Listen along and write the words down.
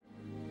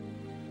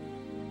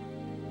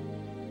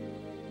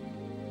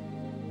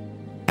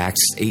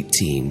Acts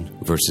 18,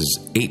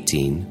 verses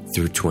 18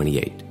 through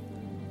 28.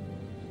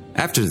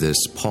 After this,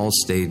 Paul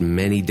stayed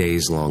many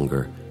days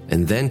longer,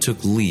 and then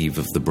took leave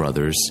of the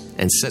brothers,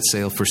 and set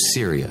sail for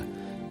Syria,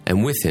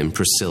 and with him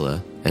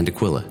Priscilla and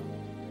Aquila.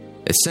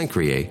 At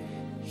Cenchreae,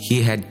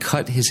 he had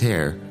cut his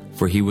hair,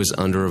 for he was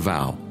under a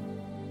vow.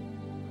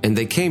 And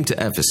they came to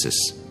Ephesus,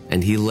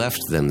 and he left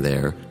them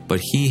there,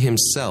 but he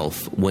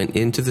himself went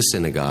into the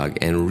synagogue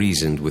and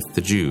reasoned with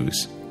the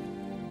Jews.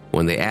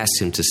 When they asked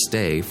him to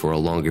stay for a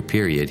longer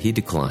period, he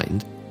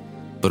declined.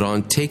 But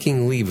on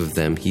taking leave of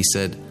them, he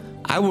said,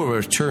 "I will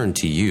return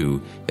to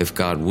you if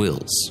God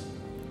wills."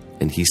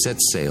 And he set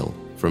sail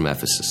from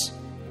Ephesus.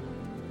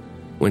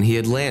 When he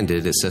had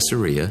landed at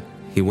Caesarea,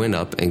 he went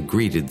up and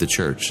greeted the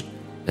church,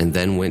 and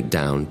then went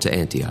down to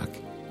Antioch.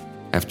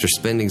 After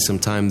spending some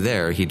time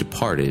there, he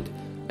departed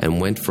and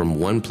went from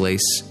one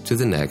place to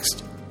the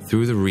next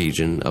through the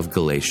region of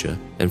Galatia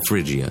and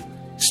Phrygia,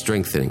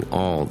 strengthening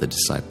all the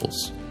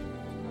disciples.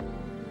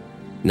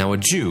 Now a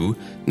Jew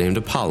named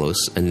Apollos,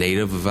 a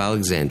native of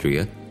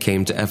Alexandria,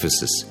 came to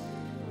Ephesus.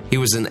 He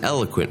was an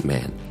eloquent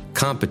man,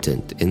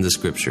 competent in the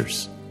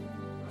Scriptures.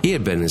 He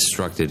had been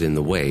instructed in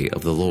the way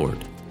of the Lord,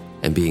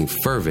 and being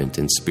fervent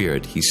in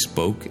spirit, he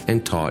spoke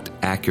and taught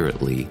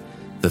accurately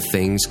the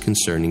things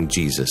concerning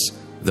Jesus,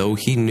 though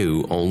he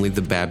knew only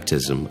the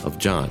baptism of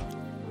John.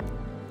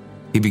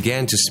 He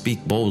began to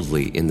speak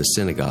boldly in the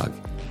synagogue,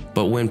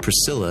 but when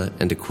Priscilla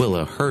and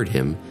Aquila heard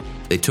him,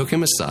 they took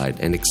him aside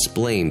and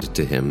explained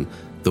to him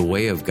the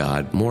way of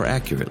God more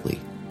accurately.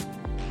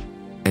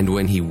 And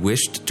when he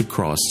wished to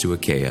cross to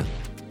Achaia,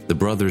 the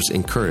brothers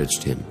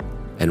encouraged him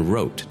and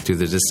wrote to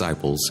the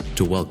disciples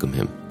to welcome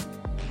him.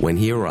 When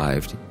he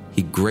arrived,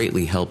 he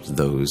greatly helped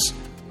those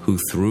who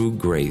through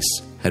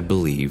grace had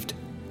believed,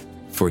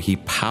 for he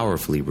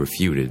powerfully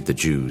refuted the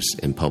Jews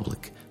in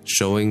public,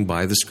 showing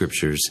by the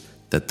Scriptures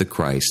that the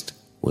Christ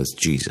was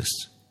Jesus.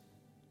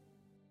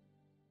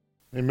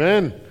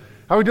 Amen.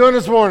 How are we doing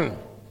this morning?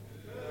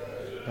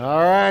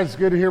 All right, it's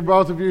good to hear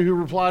both of you who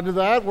replied to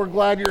that. We're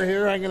glad you're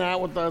here hanging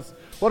out with us.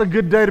 What a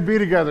good day to be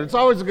together. It's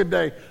always a good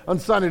day on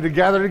Sunday to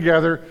gather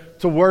together,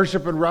 to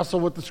worship and wrestle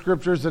with the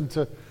Scriptures, and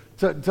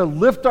to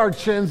lift our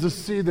chins to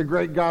see the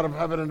great God of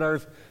heaven and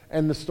earth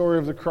and the story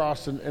of the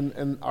cross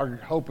and our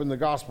hope in the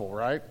gospel,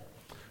 right?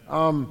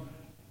 How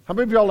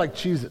many of y'all like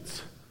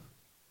Cheez-Its?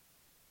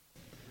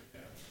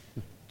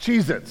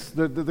 Cheez-Its,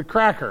 the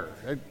cracker.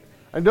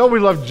 I know we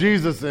love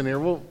Jesus in here.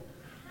 Well,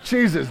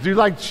 Cheez-Its. Do you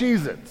like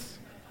Cheez-Its?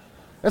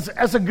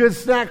 That's a good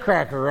snack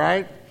cracker,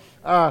 right?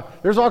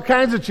 There's all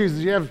kinds of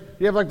cheeses. You have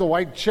like the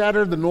white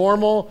cheddar, the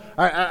normal.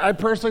 I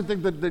personally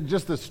think that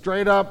just the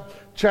straight up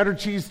cheddar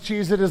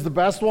Cheez-It is the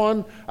best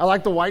one. I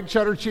like the white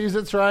cheddar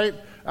Cheez-Its, right?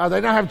 They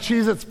now have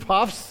Cheez-Its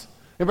Puffs.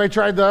 Anybody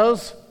tried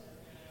those?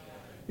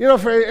 You know,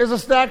 as a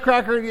snack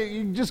cracker,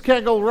 you just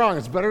can't go wrong.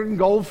 It's better than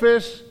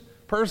Goldfish.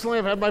 Personally,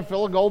 I've had my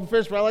fill of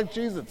Goldfish, but I like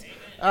Cheez-Its.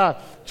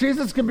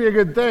 Cheez-Its can be a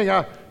good thing,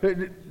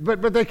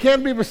 but they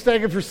can be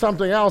mistaken for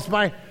something else.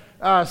 My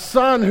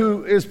son,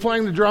 who is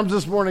playing the drums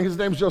this morning, his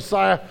name's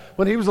Josiah.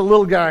 When he was a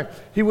little guy,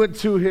 he went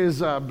to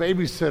his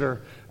babysitter,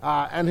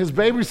 and his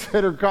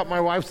babysitter caught my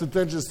wife's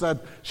attention and said,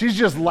 she's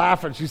just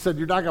laughing. She said,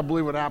 "You're not going to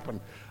believe what happened."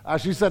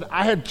 She said,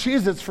 "I had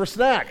Cheez-Its for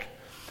snack."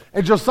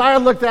 And Josiah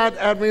looked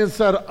at me and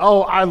said,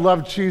 "Oh, I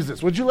love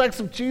Cheez-Its. Would you like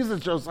some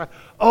Cheez-Its, Josiah?"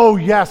 "Oh,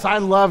 yes, I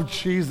love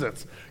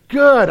Cheez-Its."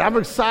 "Good, I'm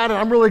excited.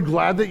 I'm really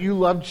glad that you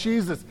love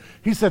Cheez-Its."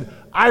 He said,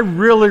 "I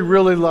really,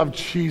 really love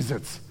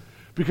Cheez-Its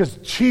because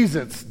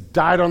Cheez-Its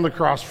died on the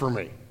cross for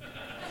me."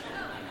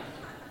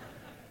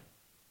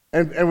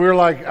 And we were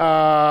like, all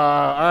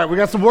right, we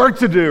got some work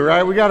to do,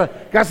 right? We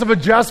got some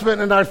adjustment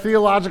in our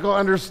theological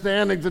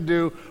understanding to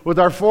do with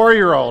our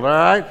 4-year-old, all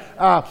right?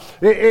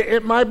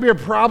 It might be a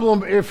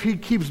problem if he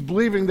keeps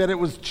believing that it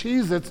was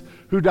Cheez-Its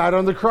who died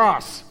on the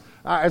cross.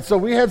 And so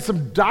we had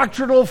some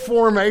doctrinal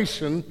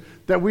formation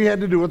that we had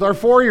to do with our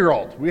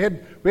 4-year-old. We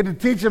had to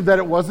teach him that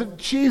it wasn't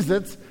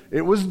Cheez-Its,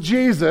 it was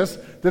Jesus,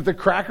 that the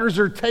crackers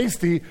are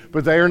tasty,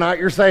 but they are not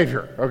your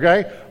Savior,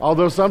 okay?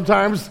 Although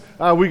sometimes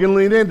we can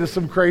lean into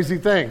some crazy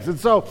things. And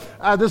so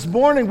this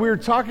morning we were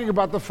talking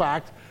about the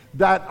fact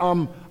that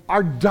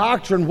our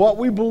doctrine, what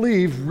we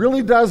believe,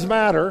 really does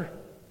matter,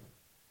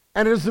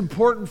 and it is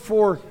important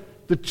for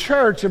the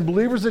church and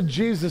believers of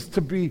Jesus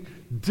to be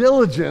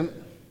diligent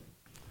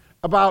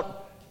about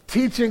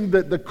teaching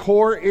the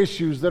core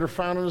issues that are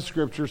found in the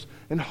Scriptures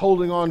and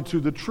holding on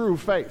to the true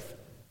faith.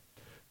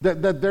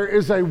 That there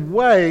is a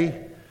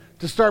way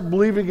to start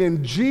believing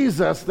in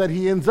Jesus that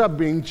he ends up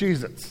being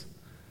Cheez-Its.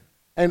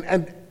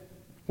 And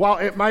while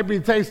it might be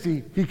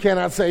tasty, he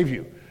cannot save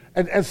you.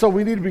 And so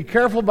we need to be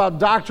careful about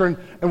doctrine.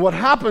 And what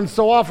happens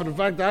so often, in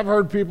fact, I've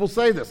heard people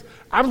say this.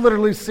 I've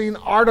literally seen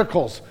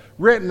articles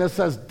written that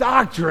says,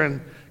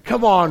 "Doctrine,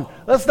 come on,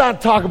 let's not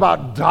talk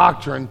about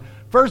doctrine.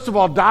 First of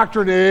all,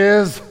 doctrine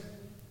is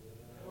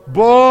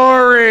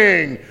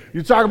boring.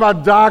 You talk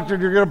about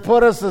doctrine, you're going to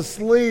put us to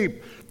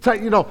sleep.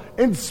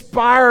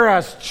 Inspire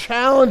us,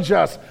 challenge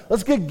us.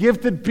 Let's get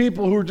gifted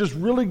people who are just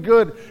really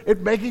good at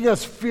making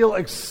us feel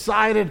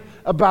excited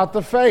about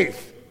the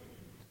faith."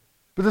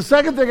 But the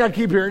second thing I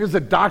keep hearing is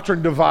that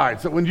doctrine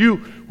divides. That when you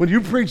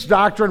preach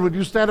doctrine, when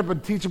you stand up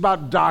and teach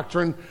about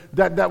doctrine,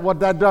 that what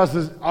that does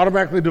is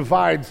automatically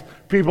divides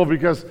people,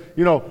 because,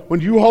 when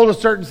you hold a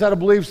certain set of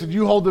beliefs and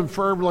you hold them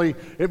firmly,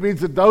 it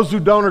means that those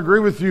who don't agree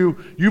with you,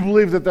 you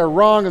believe that they're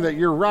wrong and that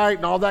you're right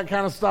and all that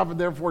kind of stuff, and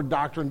therefore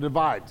doctrine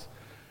divides.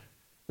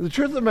 And the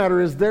truth of the matter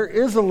is there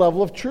is a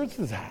level of truth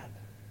to that.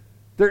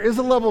 There is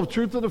a level of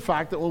truth to the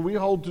fact that when we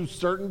hold to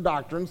certain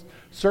doctrines,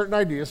 certain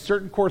ideas,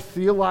 certain core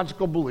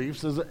theological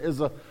beliefs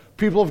as a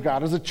people of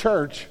God, as a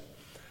church,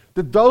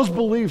 that those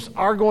beliefs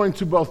are going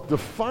to both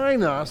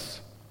define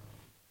us,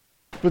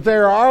 but they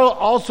are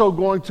also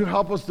going to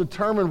help us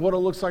determine what it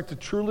looks like to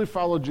truly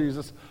follow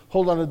Jesus,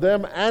 hold on to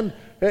them, and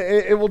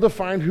it will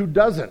define who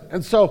doesn't.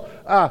 And so,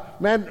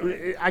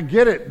 I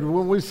get it.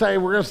 When we say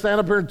we're going to stand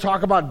up here and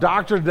talk about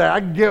doctrine today, I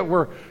get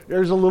where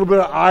there's a little bit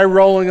of eye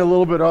rolling, a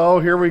little bit, oh,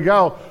 here we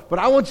go. But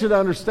I want you to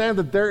understand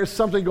that there is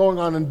something going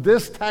on in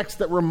this text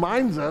that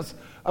reminds us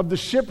of the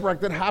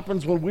shipwreck that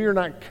happens when we are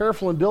not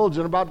careful and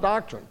diligent about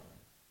doctrine.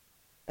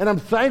 And I'm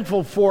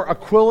thankful for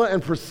Aquila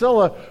and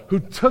Priscilla, who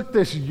took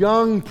this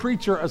young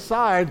preacher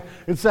aside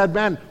and said,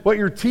 man, what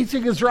you're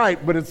teaching is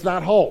right, but it's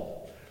not whole.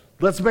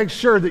 Let's make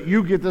sure that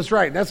you get this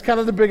right. And that's kind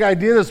of the big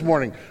idea this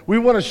morning. We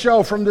want to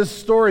show from this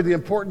story the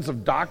importance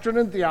of doctrine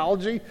and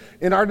theology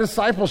in our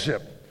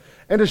discipleship,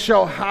 and to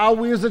show how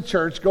we as a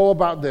church go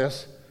about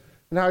this,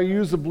 and how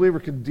you as a believer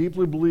can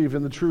deeply believe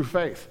in the true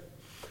faith.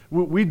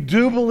 We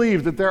do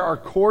believe that there are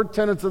core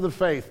tenets of the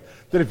faith,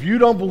 that if you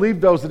don't believe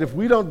those, that if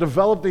we don't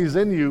develop these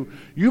in you,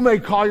 you may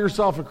call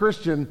yourself a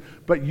Christian,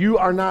 but you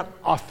are not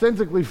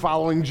authentically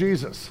following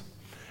Jesus.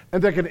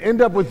 And that can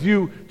end up with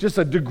you just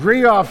a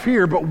degree off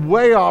here, but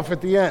way off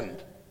at the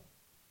end.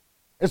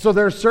 And so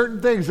there are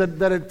certain things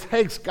that it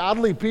takes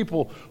godly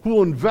people who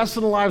will invest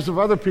in the lives of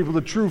other people,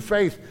 the true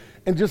faith,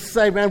 and just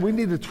say, man, we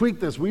need to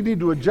tweak this. We need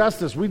to adjust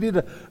this. We need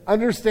to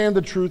understand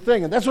the true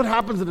thing. And that's what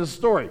happens in this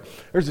story.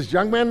 There's this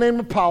young man named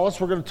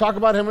Apollos. We're going to talk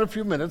about him in a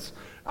few minutes.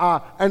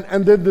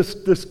 And then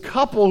this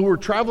couple who are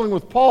traveling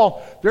with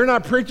Paul, they're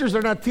not preachers,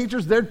 they're not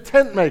teachers, they're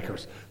tent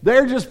makers.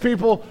 They're just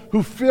people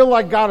who feel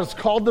like God has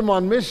called them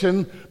on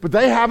mission, but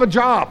they have a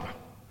job.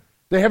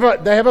 They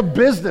have a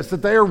business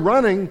that they are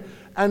running,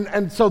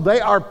 and so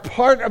they are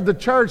part of the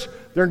church.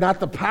 They're not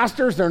the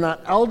pastors, they're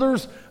not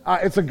elders.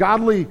 It's a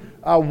godly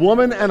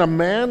woman and a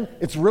man.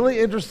 It's really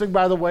interesting,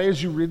 by the way,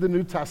 as you read the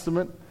New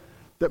Testament,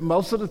 that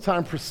most of the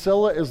time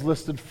Priscilla is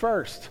listed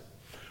first,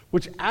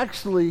 which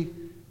actually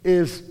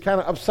is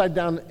kind of upside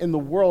down in the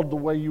world the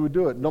way you would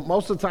do it.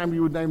 Most of the time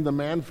you would name the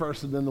man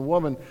first and then the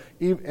woman,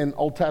 even in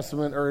Old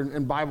Testament or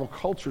in Bible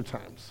culture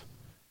times.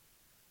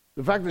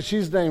 The fact that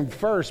she's named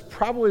first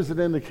probably is an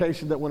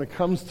indication that when it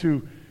comes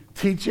to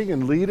teaching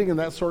and leading and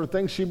that sort of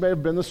thing, she may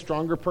have been the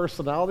stronger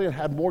personality and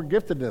had more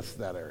giftedness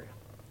in that area.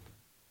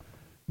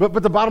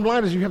 But the bottom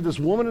line is you have this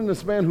woman and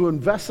this man who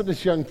invest in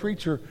this young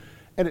preacher,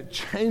 and it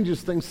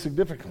changes things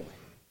significantly.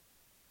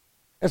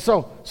 And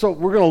so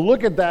we're going to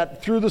look at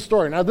that through the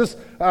story. Now this,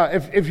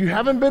 if you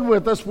haven't been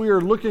with us, we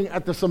are looking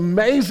at this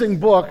amazing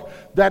book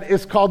that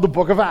is called the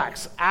Book of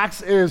Acts.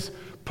 Acts is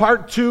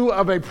part 2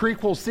 of a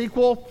prequel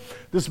sequel.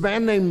 This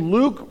man named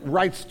Luke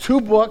writes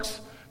 2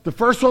 books. The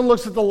first one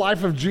looks at the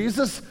life of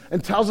Jesus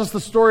and tells us the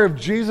story of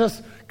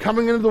Jesus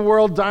coming into the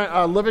world,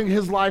 living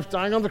his life,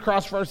 dying on the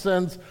cross for our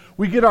sins.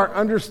 We get our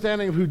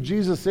understanding of who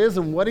Jesus is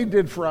and what he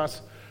did for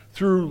us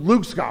through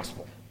Luke's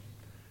gospel.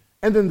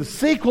 And then the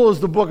sequel is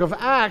the book of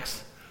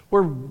Acts,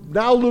 where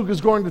now Luke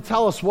is going to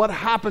tell us what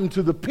happened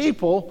to the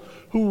people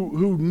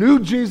who knew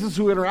Jesus,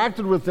 who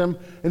interacted with him,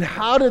 and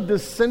how did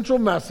this central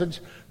message,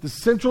 the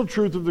central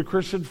truth of the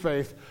Christian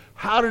faith,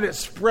 how did it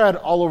spread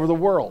all over the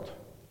world?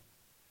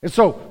 And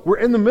so we're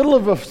in the middle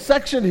of a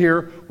section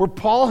here where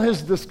Paul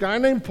has this guy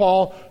named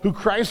Paul, who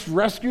Christ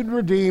rescued and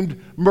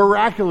redeemed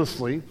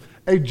miraculously.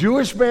 A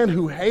Jewish man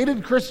who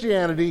hated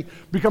Christianity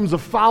becomes a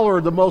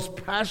follower, the most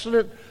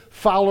passionate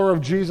follower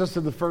of Jesus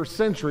in the first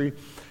century.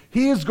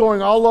 He is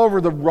going all over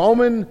the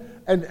Roman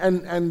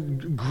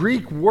and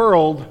Greek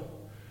world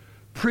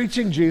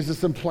preaching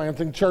Jesus and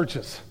planting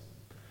churches.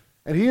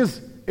 And he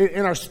is,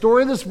 in our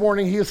story this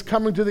morning, he is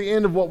coming to the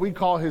end of what we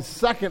call his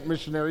second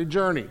missionary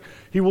journey.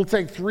 He will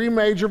take 3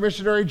 major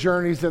missionary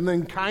journeys and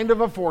then kind of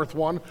a 4th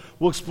one.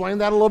 We'll explain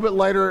that a little bit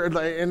later in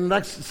the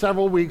next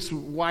several weeks,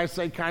 why I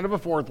say kind of a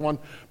 4th one.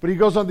 But he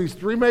goes on these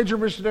 3 major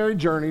missionary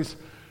journeys,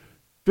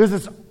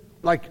 visits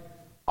like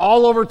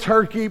all over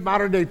Turkey,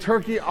 modern-day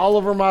Turkey, all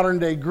over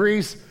modern-day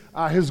Greece.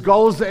 His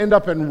goal is to end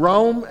up in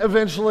Rome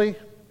eventually.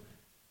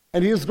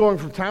 And he is going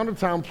from town to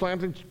town,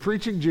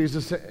 preaching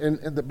Jesus in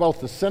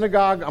both the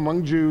synagogue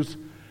among Jews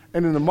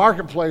and in the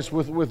marketplace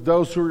with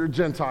those who are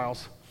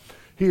Gentiles.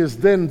 He is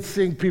then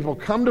seeing people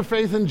come to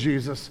faith in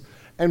Jesus,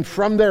 and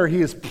from there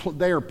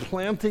they are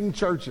planting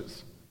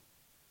churches,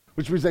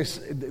 which means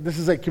this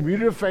is a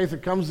community of faith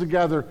that comes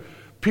together,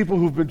 people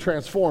who've been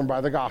transformed by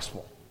the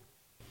gospel.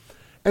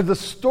 And the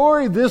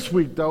story this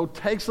week, though,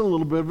 takes a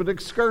little bit of an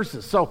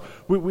excursus. So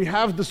we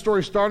have the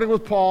story starting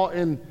with Paul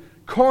in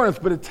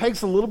Corinth, but it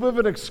takes a little bit of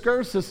an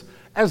excursus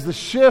as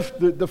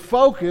the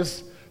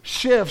focus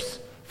shifts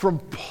from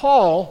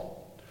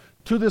Paul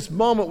to this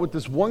moment with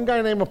this one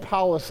guy named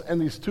Apollos and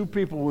these two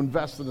people who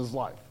invest in his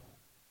life.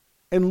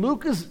 And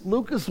Luke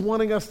is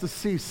wanting us to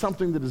see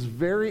something that is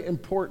very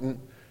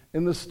important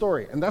in this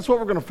story. And that's what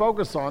we're going to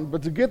focus on.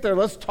 But to get there,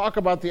 let's talk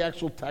about the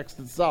actual text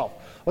itself.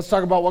 Let's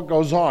talk about what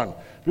goes on.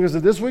 Because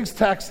in this week's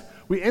text,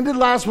 we ended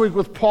last week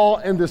with Paul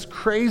in this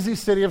crazy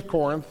city of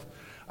Corinth.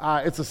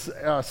 It's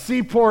a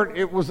seaport.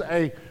 It was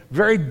a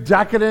very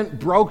decadent,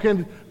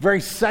 broken, very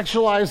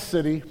sexualized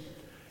city.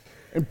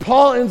 And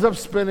Paul ends up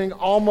spending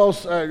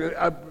almost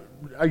a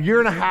year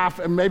and a half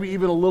and maybe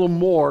even a little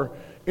more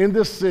in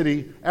this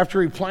city.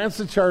 After he plants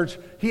the church,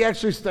 he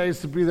actually stays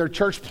to be their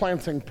church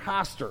planting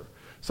pastor,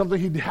 something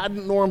he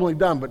hadn't normally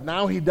done, but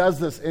now he does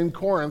this in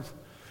Corinth.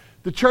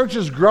 The church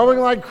is growing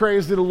like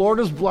crazy. The Lord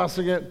is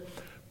blessing it,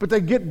 but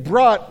they get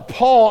brought,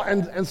 Paul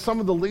and some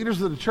of the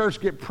leaders of the church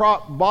get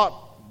brought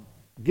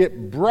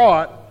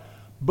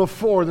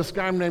before this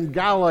guy named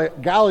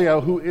Gallio,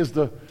 who is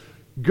the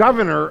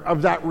governor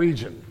of that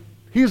region.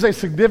 He's a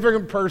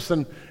significant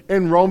person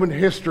in Roman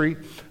history,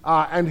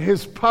 and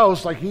his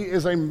post, like he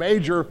is a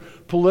major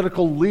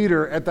political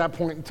leader at that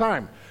point in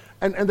time.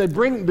 And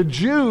the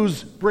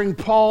Jews bring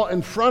Paul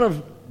in front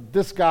of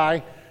this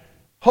guy,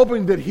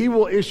 hoping that he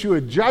will issue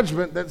a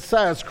judgment that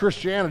says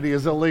Christianity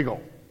is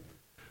illegal.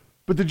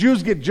 But the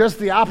Jews get just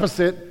the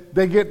opposite.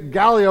 They get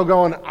Gallio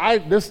going,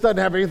 this doesn't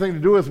have anything to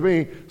do with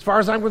me. As far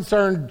as I'm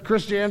concerned,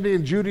 Christianity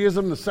and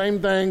Judaism, the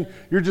same thing.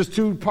 You're just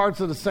two parts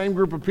of the same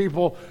group of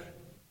people.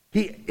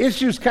 He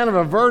issues kind of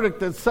a verdict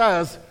that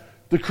says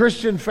the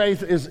Christian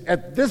faith is,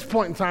 at this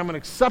point in time, an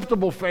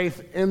acceptable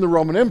faith in the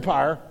Roman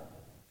Empire.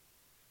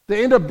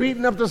 They end up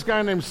beating up this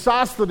guy named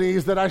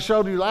Sosthenes that I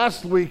showed you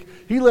last week.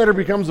 He later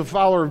becomes a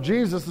follower of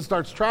Jesus and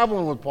starts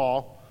traveling with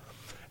Paul.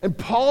 And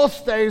Paul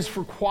stays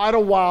for quite a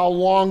while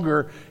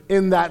longer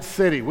in that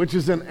city, which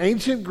is in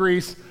ancient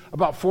Greece,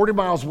 about 40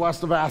 miles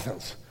west of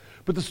Athens.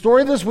 But the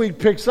story this week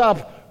picks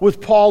up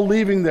with Paul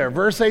leaving there.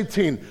 Verse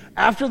 18,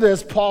 after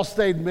this, Paul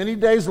stayed many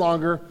days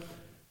longer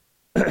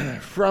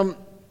and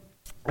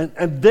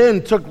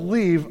then took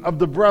leave of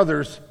the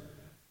brothers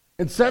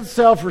and set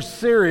sail for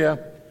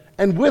Syria,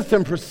 and with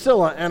him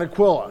Priscilla and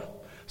Aquila.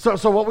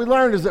 So what we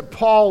learned is that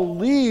Paul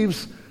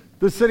leaves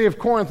the city of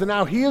Corinth, and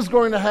now he is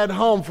going to head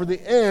home for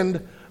the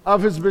end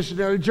of his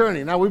missionary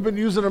journey. Now, we've been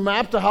using a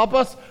map to help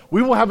us.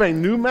 We will have a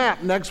new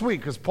map next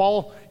week, because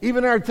Paul,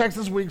 even in our text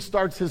this week,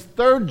 starts his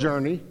third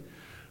journey.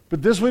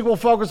 But this week we'll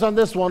focus on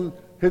this one.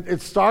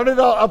 It started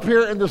up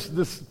here in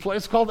this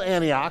place called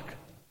Antioch,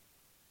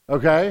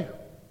 okay?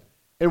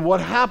 And what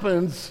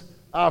happens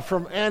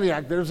from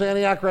Antioch, there's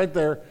Antioch right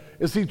there,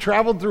 is he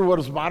traveled through what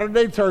is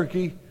modern-day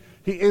Turkey.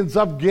 He ends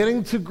up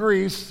getting to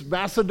Greece.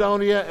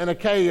 Macedonia and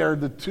Achaia are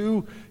the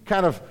two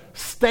kind of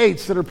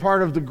states that are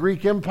part of the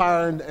Greek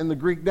Empire and the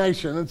Greek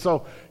nation. And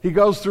so he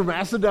goes through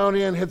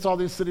Macedonia and hits all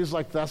these cities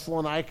like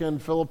Thessalonica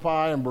and Philippi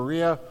and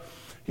Berea.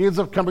 He ends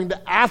up coming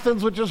to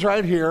Athens, which is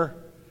right here,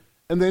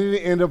 and then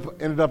he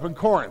ended up in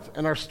Corinth.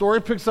 And our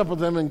story picks up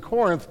with him in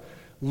Corinth,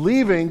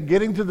 leaving,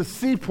 getting to the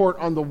seaport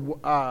on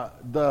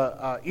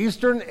the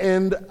eastern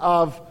end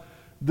of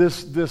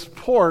this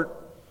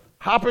port,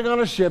 hopping on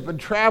a ship and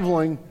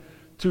traveling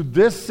to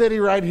this city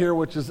right here,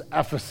 which is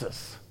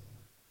Ephesus.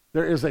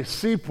 There is a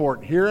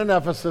seaport here in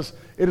Ephesus.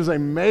 It is a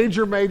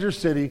major, major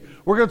city.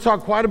 We're going to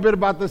talk quite a bit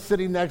about this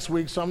city next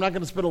week, so I'm not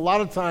going to spend a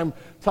lot of time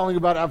telling you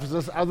about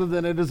Ephesus, other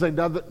than it is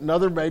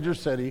another major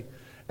city.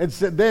 And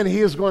so then he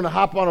is going to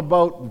hop on a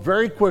boat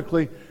very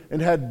quickly and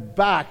head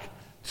back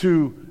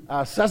to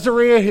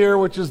Caesarea here,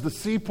 which is the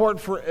seaport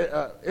for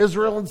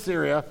Israel and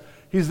Syria.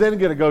 He's then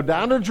going to go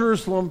down to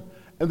Jerusalem,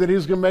 and then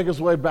he's going to make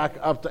his way back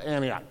up to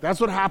Antioch.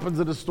 That's what happens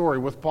in the story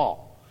with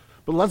Paul.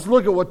 But let's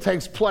look at what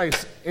takes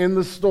place in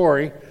the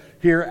story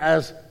here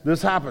as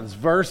this happens.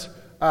 Verse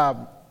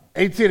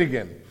 18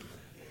 again.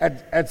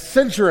 At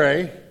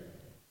Cenchreae,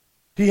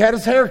 he had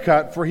his hair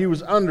cut, for he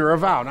was under a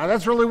vow. Now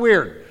that's really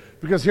weird,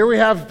 because here we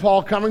have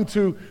Paul coming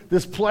to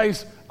this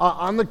place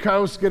on the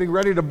coast, getting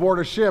ready to board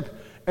a ship,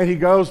 and he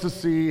goes to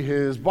see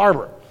his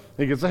barber.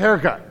 He gets a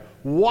haircut.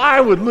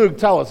 Why would Luke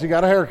tell us he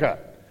got a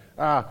haircut?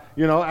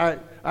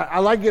 I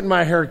like getting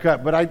my hair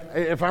cut, but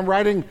if I'm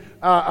writing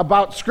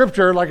about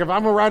Scripture, like if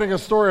I'm writing a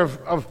story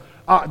of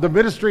the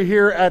ministry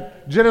here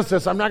at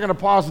Genesis, I'm not going to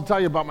pause and tell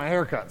you about my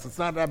haircuts. It's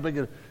not that big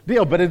a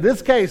deal. But in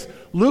this case,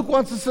 Luke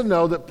wants us to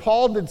know that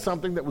Paul did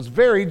something that was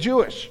very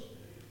Jewish.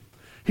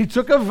 He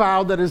took a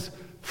vow that is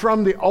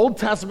from the Old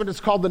Testament. It's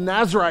called the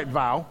Nazirite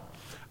vow.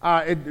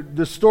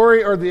 The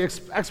story or the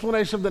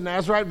explanation of the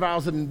Nazirite vow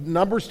is in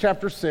Numbers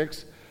chapter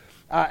 6.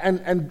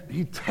 And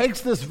he takes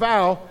this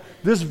vow.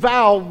 This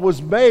vow was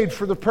made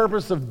for the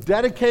purpose of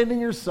dedicating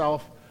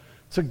yourself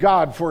to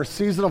God for a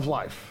season of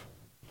life.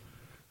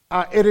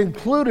 It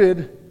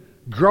included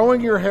growing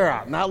your hair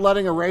out, not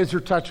letting a razor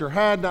touch your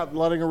head, not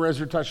letting a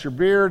razor touch your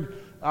beard,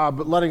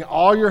 but letting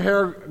all your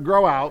hair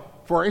grow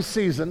out for a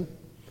season.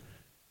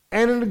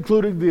 And it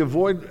included the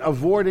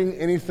avoiding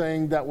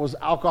anything that was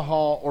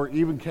alcohol or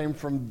even came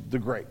from the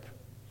grape.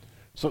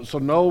 So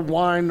no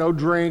wine, no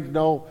drink,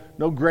 no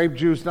grape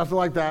juice, nothing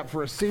like that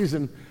for a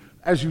season.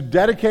 as you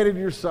dedicated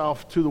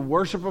yourself to the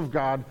worship of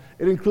God.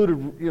 It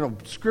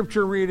included,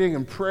 scripture reading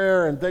and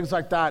prayer and things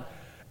like that.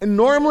 And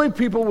normally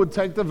people would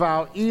take the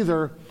vow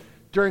either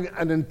during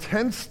an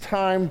intense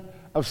time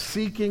of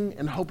seeking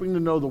and hoping to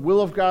know the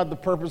will of God, the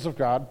purpose of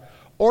God,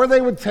 or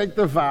they would take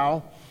the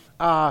vow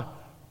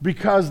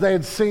because they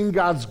had seen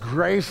God's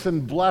grace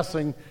and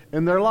blessing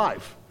in their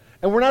life.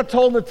 And we're not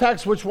told in the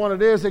text which one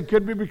it is. It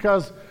could be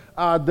because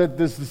that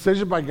this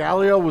decision by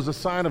Gallio was a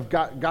sign of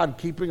God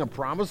keeping a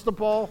promise to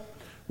Paul,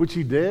 which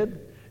he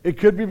did. It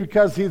could be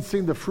because he had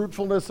seen the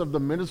fruitfulness of the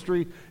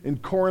ministry in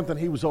Corinth and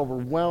he was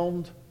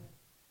overwhelmed.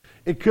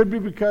 It could be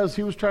because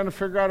he was trying to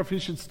figure out if he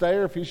should stay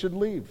or if he should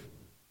leave.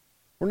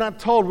 We're not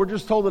told. We're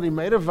just told that he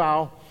made a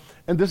vow,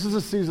 and this is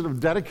a season of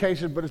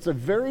dedication, but it's a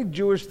very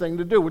Jewish thing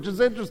to do, which is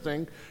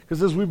interesting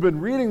because as we've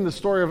been reading the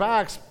story of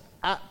Acts,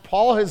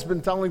 Paul has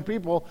been telling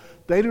people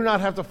they do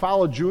not have to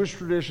follow Jewish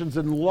traditions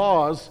and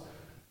laws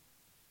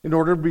in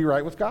order to be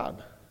right with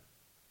God.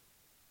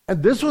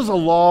 And this was a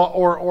law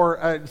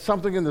or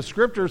something in the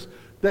scriptures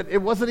that it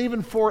wasn't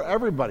even for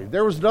everybody.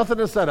 There was nothing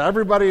that said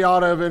everybody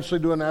ought to eventually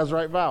do a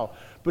Nazirite vow.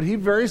 But he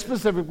very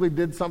specifically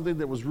did something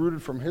that was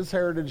rooted from his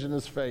heritage and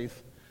his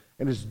faith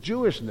and his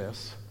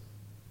Jewishness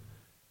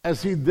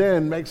as he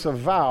then makes a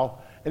vow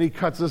and he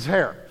cuts his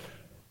hair.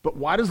 But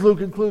why does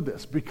Luke include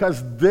this?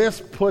 Because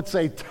this puts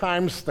a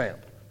timestamp.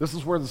 This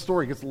is where the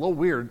story gets a little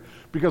weird,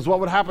 because what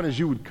would happen is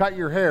you would cut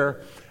your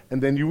hair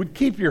and then you would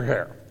keep your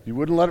hair. You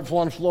wouldn't let it fall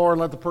on the floor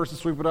and let the person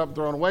sweep it up and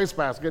throw it in a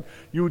wastebasket.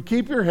 You would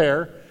keep your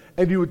hair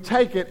and you would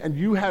take it, and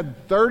you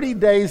had 30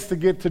 days to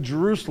get to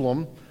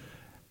Jerusalem.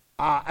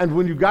 And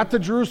when you got to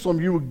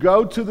Jerusalem, you would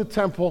go to the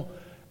temple,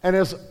 and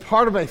as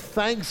part of a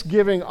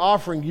thanksgiving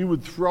offering, you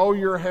would throw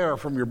your hair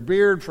from your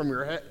beard, from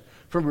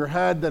your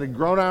head that had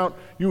grown out.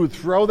 You would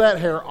throw that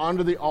hair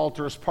onto the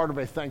altar as part of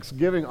a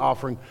thanksgiving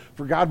offering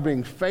for God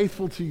being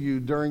faithful to you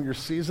during your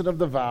season of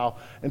the vow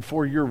and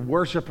for your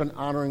worship and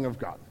honoring of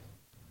God.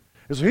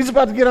 And so he's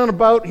about to get on a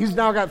boat. He's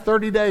now got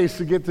 30 days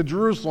to get to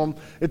Jerusalem.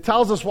 It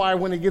tells us why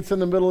when he gets in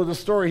the middle of the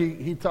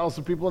story, he tells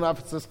the people in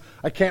Ephesus,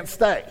 I can't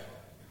stay.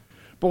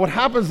 But what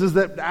happens is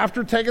that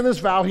after taking this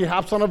vow, he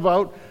hops on a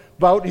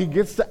boat. He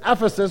gets to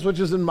Ephesus,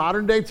 which is in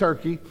modern-day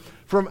Turkey.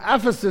 From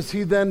Ephesus,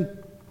 he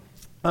then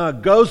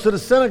goes to the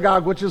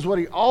synagogue, which is what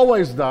he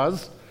always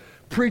does,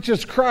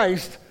 preaches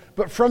Christ.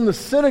 But from the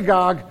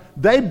synagogue,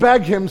 they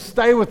beg him,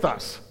 stay with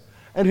us.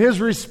 And his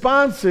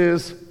response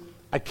is,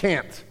 I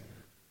can't.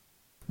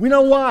 We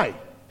know why.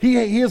 He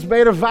has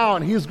made a vow,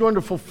 and he is going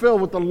to fulfill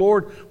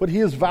what he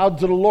has vowed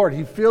to the Lord.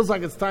 He feels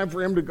like it's time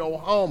for him to go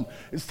home.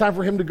 It's time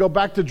for him to go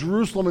back to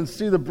Jerusalem and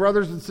see the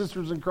brothers and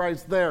sisters in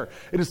Christ there.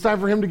 It is time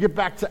for him to get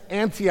back to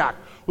Antioch,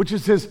 which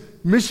is his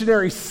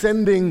missionary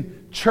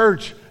sending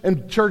church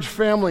and church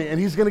family, and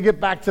he's going to get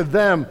back to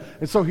them.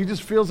 And so he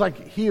just feels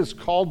like he is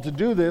called to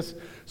do this.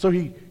 So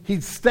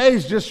he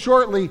stays just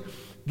shortly,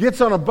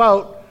 gets on a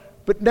boat,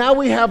 but now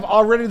we have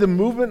already the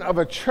movement of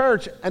a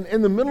church, and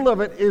in the middle of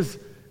it is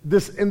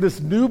in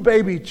this new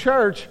baby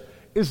church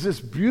is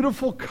this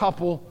beautiful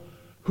couple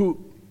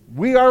who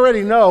we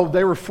already know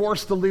they were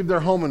forced to leave their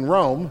home in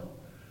Rome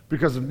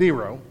because of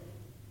Nero.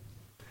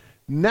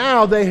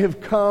 Now they have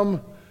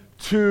come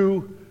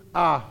to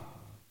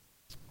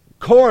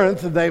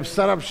Corinth, and they've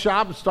set up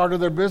shop and started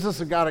their business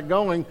and got it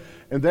going,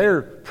 and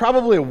they're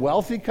probably a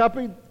wealthy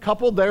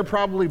couple. They're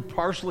probably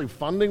partially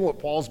funding what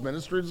Paul's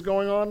ministry is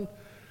going on,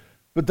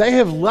 but they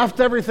have left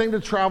everything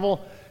to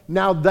travel.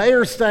 Now they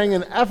are staying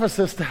in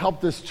Ephesus to help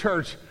this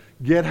church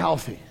get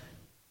healthy.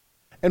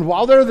 And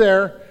while they're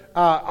there,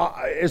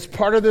 as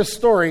part of this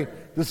story,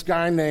 this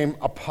guy named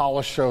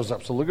Apollos shows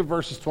up. So look at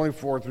verses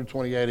 24 through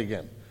 28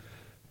 again,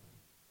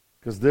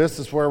 because this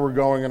is where we're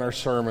going in our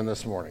sermon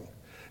this morning.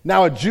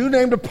 Now a Jew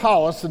named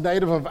Apollos, a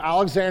native of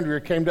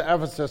Alexandria, came to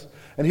Ephesus,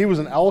 and he was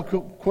an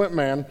eloquent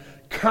man,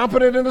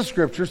 competent in the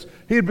scriptures.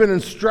 He had been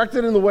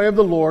instructed in the way of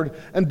the Lord,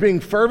 and being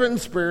fervent in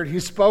spirit,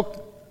 he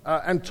spoke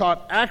and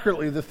taught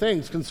accurately the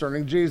things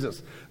concerning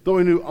Jesus, though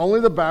he knew only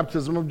the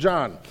baptism of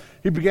John.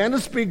 He began to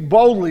speak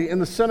boldly in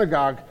the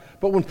synagogue,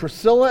 but when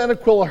Priscilla and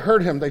Aquila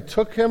heard him, they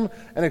took him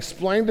and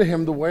explained to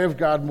him the way of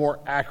God more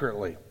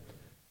accurately.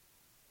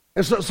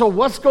 And so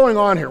what's going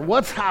on here?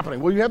 What's happening?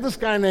 Well, you have this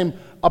guy named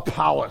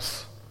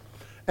Apollos,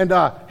 and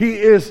he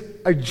is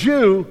a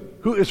Jew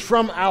who is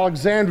from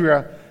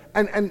Alexandria,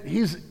 and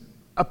he's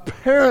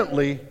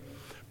apparently,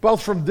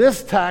 both from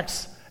this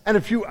text and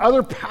a few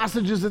other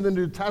passages in the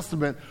New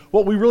Testament,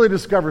 what we really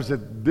discover is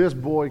that this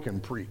boy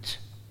can preach.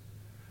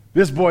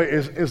 This boy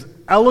is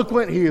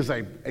eloquent. He is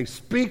a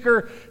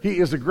speaker. He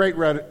is a great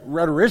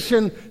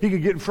rhetorician. He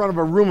could get in front of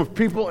a room of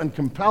people and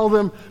compel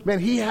them. Man,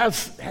 he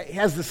has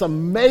this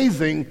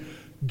amazing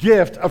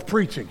gift of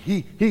preaching.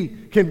 He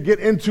can get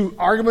into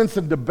arguments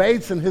and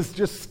debates, and his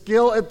just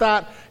skill at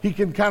that, he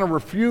can kind of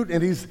refute,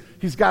 and he's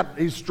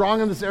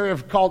strong in this area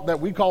that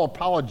we call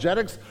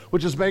apologetics,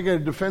 which is making a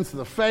defense of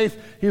the faith.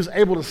 He is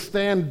able to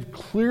stand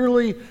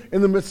clearly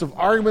in the midst of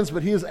arguments,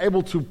 but he is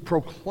able to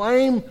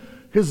proclaim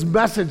his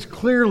message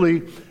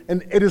clearly,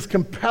 and it is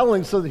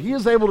compelling so that he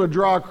is able to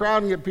draw a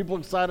crowd and get people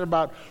excited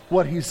about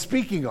what he's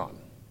speaking on.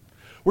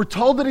 We're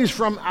told that he's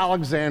from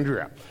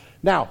Alexandria.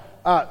 Now,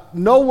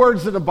 no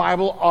words in the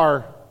Bible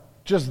are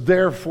just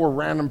there for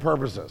random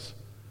purposes.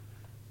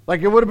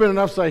 Like, it would have been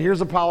enough to say,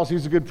 here's Apollos,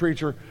 he's a good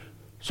preacher.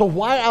 So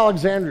why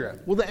Alexandria?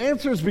 Well, the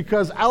answer is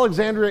because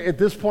Alexandria at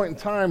this point in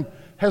time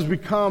has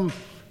become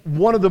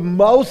one of the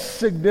most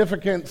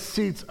significant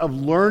seats of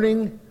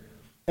learning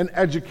and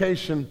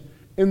education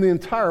in the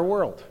entire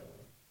world.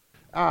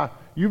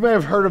 You may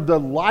have heard of the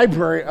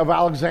Library of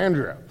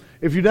Alexandria.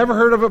 If you've never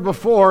heard of it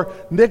before,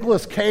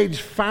 Nicolas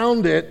Cage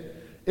found it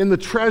in the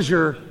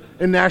treasure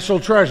in National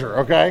Treasure,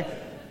 okay?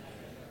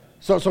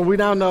 So we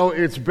now know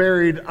it's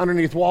buried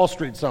underneath Wall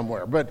Street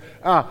somewhere. But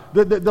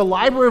the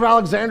Library of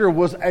Alexandria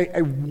was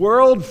a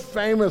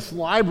world-famous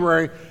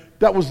library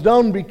that was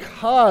known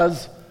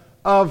because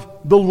of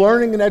the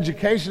learning and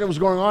education that was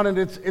going on in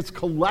its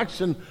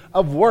collection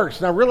of works.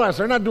 Now realize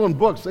they're not doing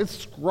books. It's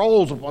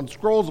scrolls upon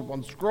scrolls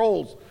upon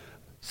scrolls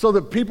so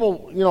that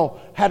people,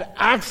 had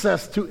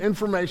access to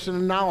information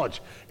and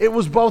knowledge. It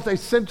was both a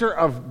center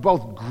of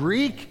both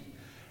Greek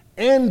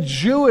and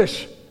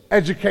Jewish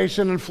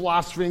education and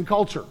philosophy and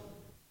culture.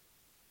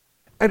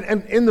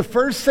 And in the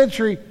first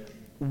century,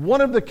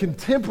 one of the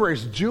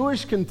contemporaries,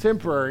 Jewish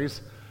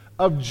contemporaries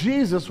of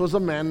Jesus, was a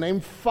man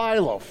named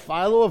Philo.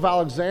 Philo of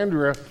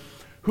Alexandria,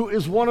 who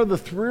is one of the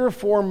 3 or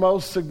 4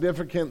 most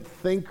significant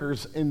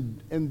thinkers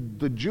in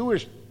the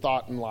Jewish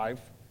thought and life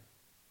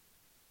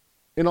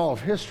in all of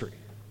history.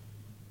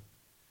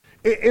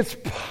 It's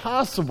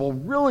possible,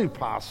 really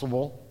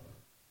possible,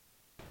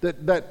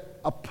 that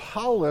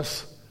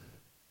Apollos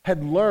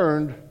had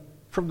learned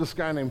from this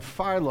guy named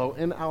Philo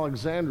in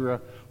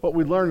Alexandria. What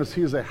we learn is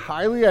he is a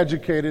highly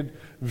educated,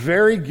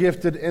 very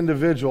gifted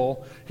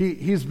individual.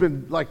 He's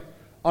been, like,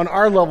 on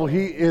our level,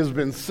 he has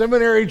been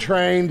seminary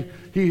trained.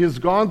 He has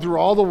gone through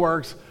all the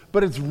works,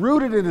 but it's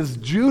rooted in his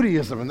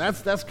Judaism, and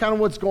that's kind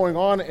of what's going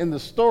on in the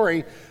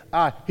story.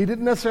 He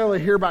didn't necessarily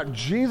hear about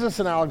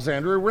Jesus in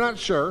Alexandria. We're not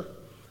sure.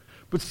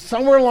 But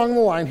somewhere along the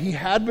line, he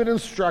had been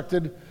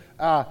instructed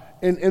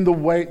in the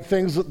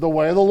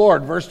way of the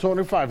Lord. Verse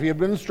 25, he had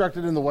been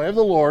instructed in the way of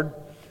the Lord,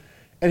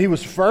 and he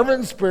was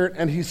fervent in spirit,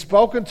 and he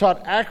spoke and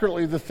taught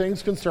accurately the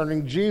things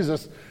concerning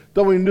Jesus,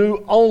 though he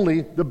knew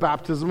only the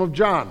baptism of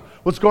John.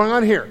 What's going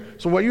on here?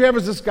 So what you have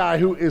is this guy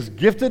who is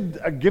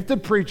a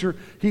gifted preacher.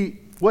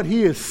 What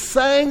he is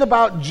saying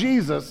about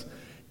Jesus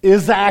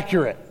is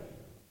accurate.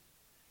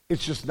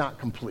 It's just not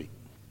complete.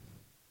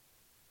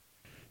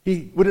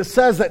 When it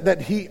says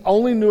that he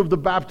only knew of the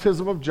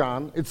baptism of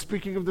John, it's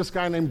speaking of this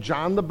guy named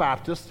John the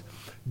Baptist.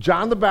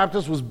 John the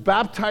Baptist was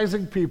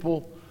baptizing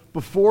people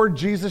before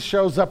Jesus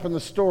shows up in the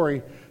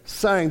story,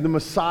 saying the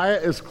Messiah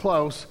is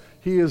close,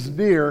 he is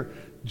near.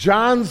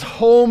 John's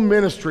whole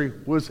ministry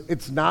was,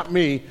 it's not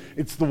me,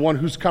 it's the one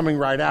who's coming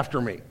right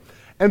after me.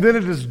 And then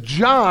it is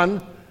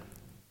John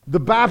the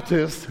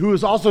Baptist, who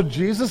is also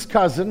Jesus'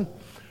 cousin,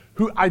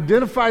 who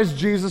identifies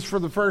Jesus for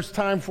the first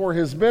time for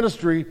his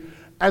ministry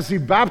as he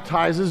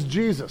baptizes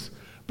Jesus.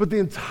 But the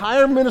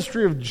entire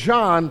ministry of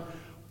John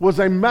was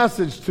a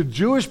message to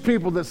Jewish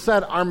people that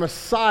said our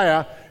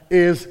Messiah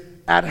is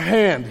at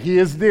hand. He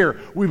is near.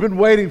 We've been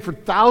waiting for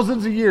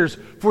thousands of years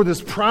for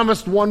this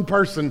promised one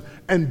person,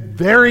 and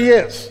there he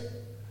is.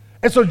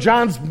 And so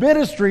John's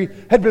ministry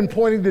had been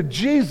pointing to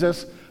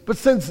Jesus, but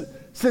since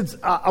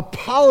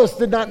Apollos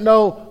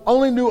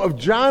only knew of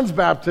John's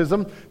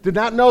baptism, did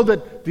not know that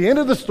at the end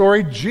of the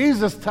story,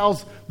 Jesus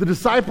tells the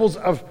disciples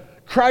of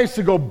Christ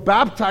to go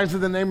baptize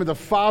in the name of the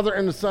Father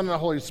and the Son and the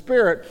Holy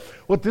Spirit.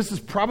 What this is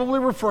probably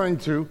referring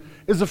to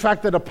is the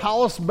fact that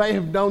Apollos may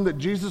have known that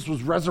Jesus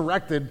was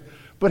resurrected,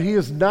 but he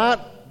is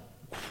not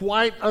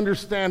quite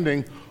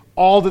understanding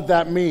all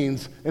that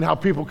means and how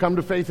people come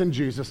to faith in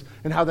Jesus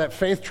and how that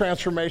faith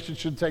transformation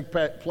should take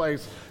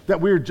place, that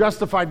we are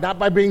justified not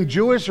by being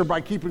Jewish or by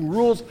keeping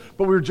rules,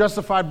 but we are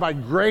justified by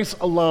grace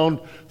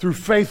alone, through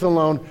faith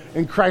alone,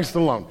 in Christ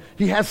alone.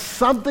 He has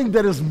something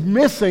that is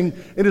missing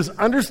in his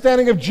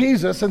understanding of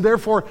Jesus, and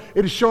therefore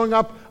it is showing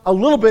up a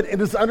little bit in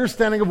his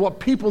understanding of what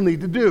people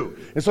need to do.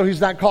 And so he's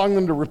not calling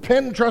them to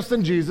repent and trust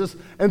in Jesus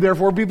and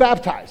therefore be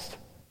baptized.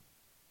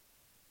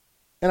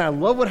 And I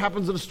love what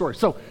happens in the story.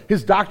 So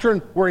his doctrine,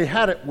 where he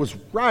had it, was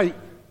right.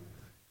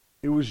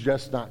 It was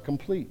just not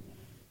complete.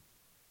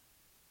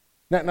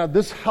 Now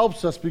this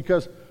helps us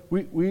because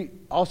we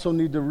also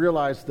need to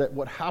realize that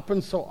what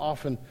happens so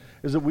often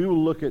is that we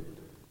will look at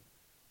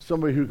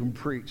somebody who can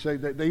preach.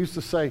 They used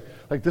to say,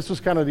 like, this was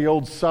kind of the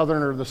old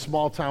Southern or the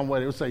small town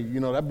way. They would say,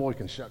 that boy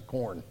can shuck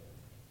corn,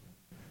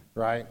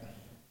 right?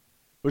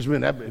 Which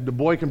means the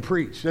boy can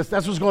preach. That's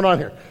what's going on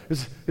here.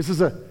 This is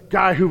a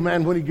guy who,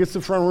 man, when he gets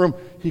in front of the room,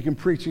 he can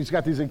preach. He's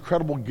got these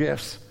incredible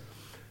gifts.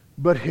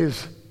 But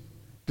his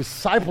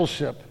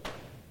discipleship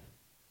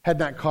had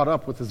not caught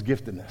up with his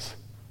giftedness.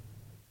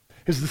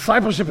 His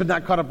discipleship had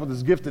not caught up with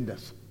his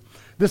giftedness.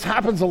 This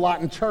happens a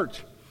lot in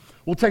church.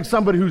 We'll take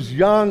somebody who's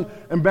young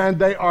and, man,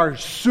 they are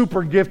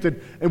super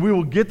gifted, and we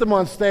will get them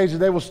on stage and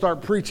they will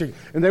start preaching,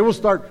 and they will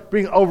start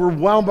being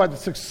overwhelmed by the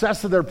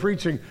success of their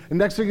preaching. And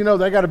next thing you know,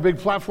 they got a big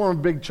platform,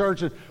 a big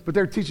church, but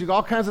they're teaching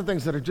all kinds of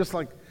things that are just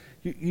like,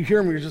 you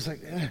hear them, you're just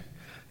like,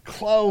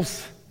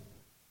 Close.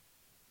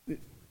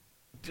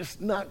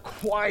 Just not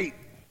quite.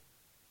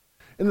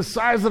 And the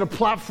size of the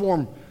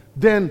platform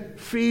then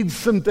feeds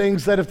some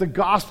things that if the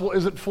gospel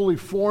isn't fully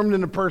formed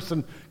in a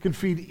person can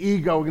feed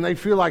ego, and they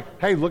feel like,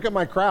 hey, look at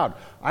my crowd.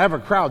 I have a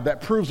crowd.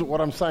 That proves that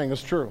what I'm saying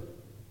is true.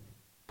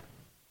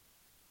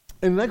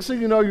 And the next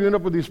thing you know, you end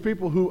up with these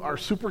people who are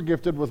super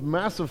gifted with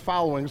massive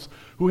followings,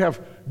 who have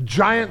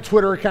giant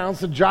Twitter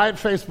accounts and giant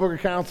Facebook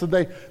accounts, and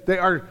they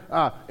are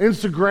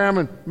Instagram,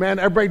 and man,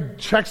 everybody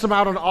checks them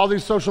out on all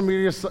these social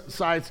media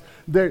sites.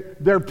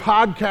 Their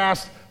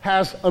podcast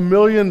has 1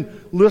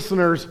 million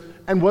listeners,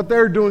 and what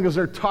they're doing is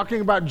they're talking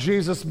about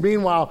Jesus.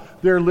 Meanwhile,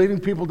 they're leading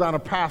people down a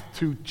path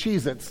to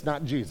Cheez-Its,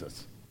 not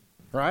Jesus,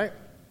 right?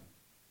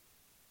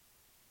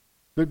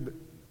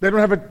 They don't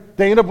have it.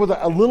 They end up with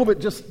a little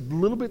bit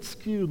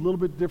skewed, a little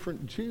bit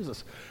different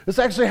Jesus. This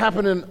actually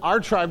happened in our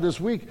tribe this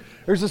week.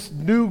 There's this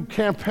new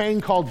campaign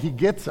called He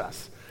Gets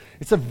Us.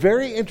 It's a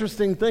very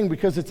interesting thing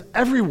because it's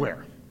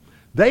everywhere.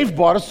 They've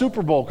bought a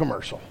Super Bowl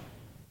commercial.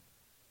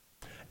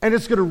 And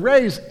it's going to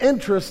raise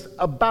interest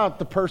about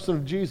the person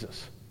of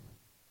Jesus.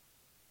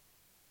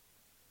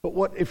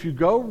 But if you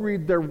go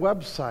read their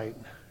website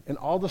and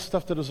all the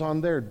stuff that is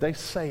on there, they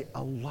say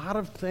a lot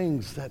of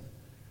things that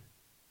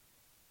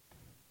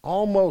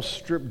almost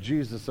strip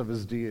Jesus of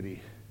his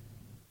deity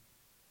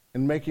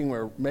and make him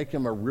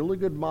a really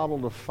good model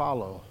to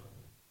follow,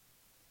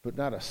 but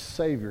not a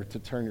savior to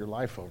turn your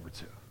life over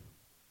to.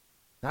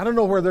 Now, I don't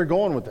know where they're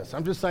going with this.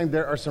 I'm just saying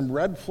there are some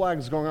red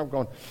flags going up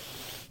going,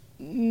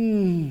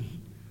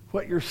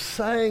 what you're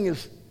saying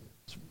is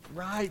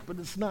right, but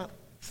it's not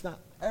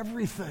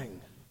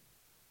everything.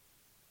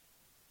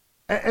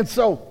 And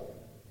so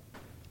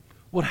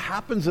what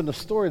happens in the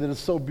story that is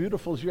so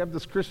beautiful is you have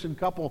this Christian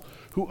couple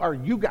who are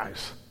you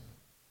guys.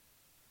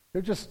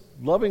 They're just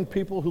loving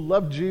people who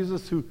love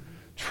Jesus, who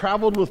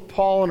traveled with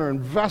Paul and are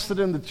invested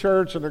in the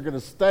church, and they're going to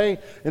stay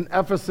in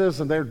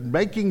Ephesus, and they're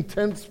making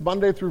tents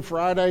Monday through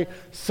Friday,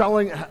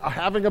 selling,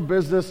 having a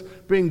business,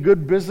 being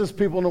good business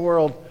people in the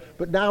world.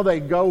 But now they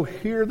go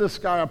hear this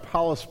guy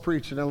Apollos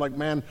preach, and they're like,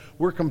 man,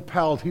 we're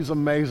compelled. He's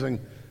amazing.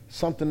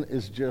 Something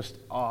is just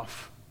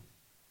off.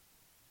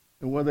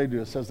 And what do?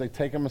 It says they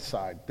take him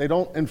aside. They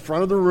don't, in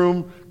front of the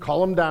room,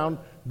 call him down.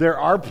 There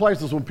are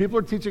places when people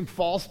are teaching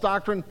false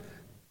doctrine,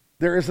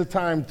 there is a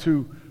time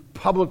to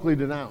publicly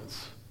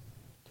denounce.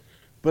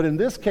 But in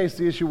this case,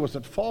 the issue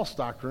wasn't false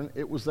doctrine.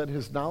 It was that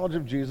his knowledge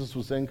of Jesus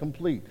was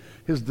incomplete.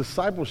 His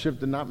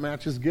discipleship did not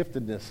match his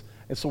giftedness.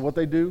 And so what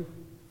do?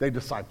 They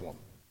disciple him.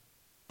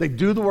 They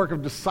do the work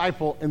of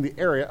disciple in the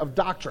area of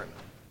doctrine.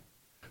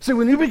 See,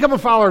 when you become a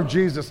follower of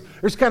Jesus,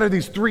 there's kind of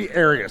these 3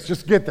 areas.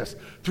 Just get this.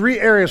 3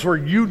 areas where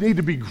you need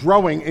to be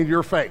growing in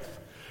your faith.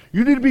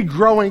 You need to be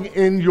growing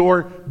in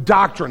your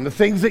doctrine, the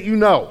things that you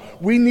know.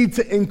 We need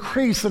to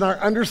increase in our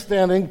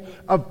understanding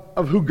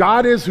of who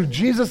God is, who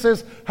Jesus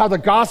is, how the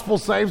gospel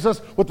saves us,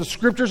 what the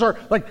scriptures are.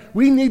 Like,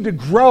 we need to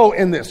grow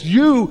in this.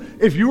 You,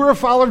 if you are a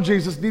follower of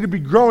Jesus, need to be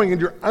growing in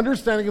your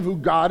understanding of who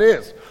God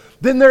is.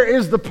 Then there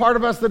is the part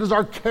of us that is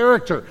our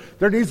character.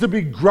 There needs to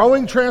be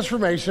growing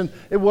transformation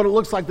in what it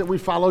looks like that we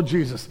follow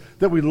Jesus,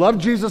 that we love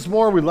Jesus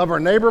more, we love our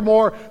neighbor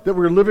more, that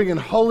we're living in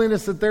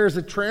holiness, that there is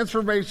a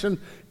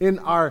transformation in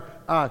our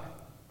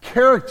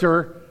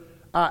character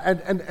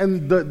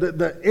and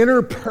the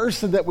inner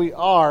person that we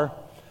are.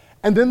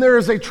 And then there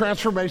is a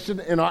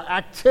transformation in our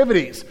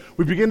activities.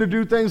 We begin to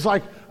do things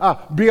like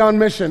be on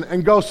mission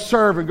and go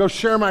serve and go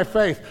share my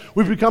faith.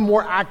 We become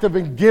more active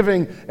in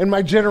giving and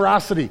my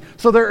generosity.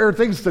 So there are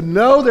things to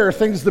know, there are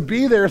things to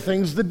be, there are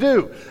things to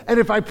do. And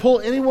if I pull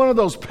any one of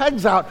those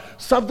pegs out,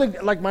 something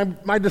like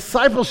my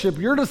discipleship,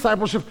 your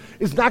discipleship,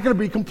 is not going to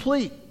be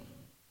complete.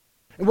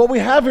 And what we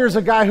have here is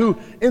a guy who,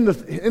 in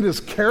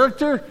his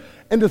character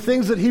and the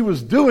things that he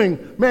was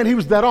doing, man, he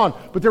was dead on.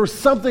 But there was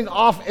something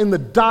off in the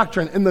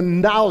doctrine, in the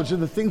knowledge, in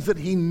the things that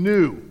he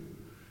knew.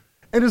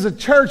 And as a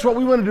church, what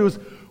we want to do is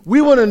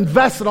we want to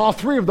invest in all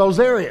 3 of those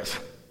areas.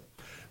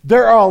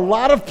 There are a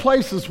lot of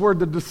places where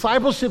the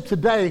discipleship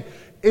today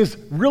is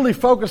really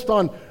focused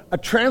on a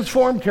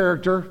transformed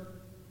character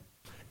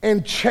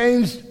and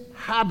changed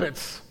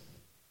habits.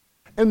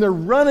 And they're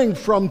running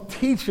from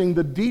teaching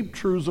the deep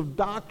truths of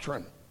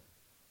doctrine.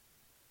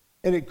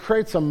 And it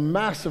creates a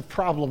massive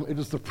problem. It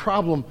is the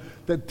problem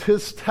that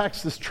this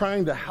text is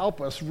trying to help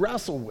us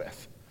wrestle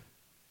with.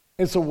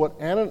 And so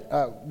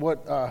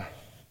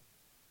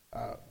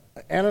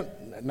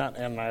not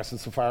Ananias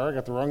and Sapphira, I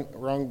got the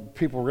wrong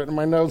people written in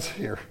my notes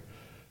here.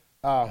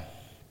 What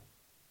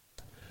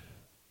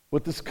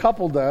this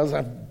couple does,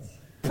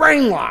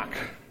 brain lock.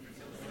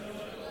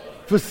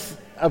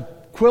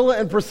 Aquila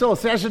and Priscilla.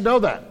 See, I should know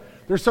that.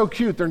 They're so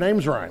cute, their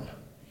names rhyme.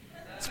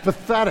 It's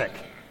pathetic.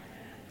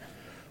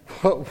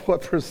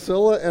 What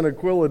Priscilla and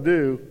Aquila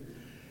do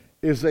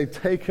is they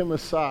take him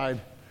aside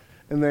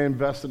and they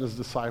invest in his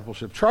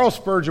discipleship. Charles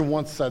Spurgeon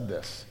once said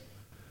this,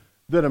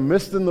 that a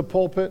mist in the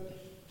pulpit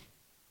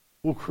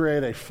will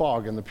create a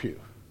fog in the pew.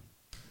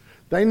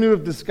 They knew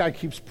if this guy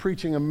keeps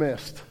preaching a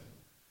mist,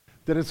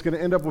 that it's going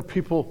to end up with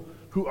people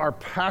who are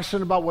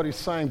passionate about what he's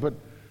saying, but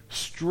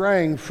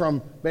straying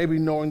from maybe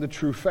knowing the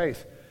true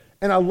faith.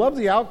 And I love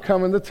the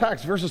outcome in the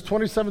text. Verses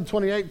 27,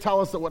 28 tell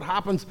us that what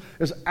happens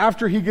is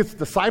after he gets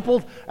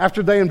discipled,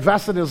 after they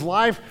invest in his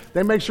life,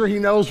 they make sure he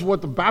knows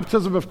what the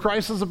baptism of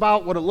Christ is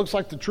about, what it looks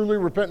like to truly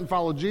repent and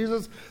follow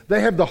Jesus. They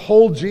have the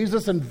whole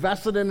Jesus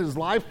invested in his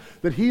life,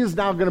 that he is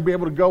now going to be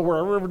able to go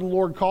wherever the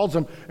Lord calls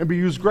him and be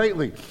used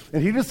greatly.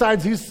 And he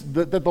decides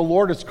that the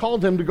Lord has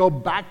called him to go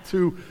back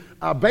to,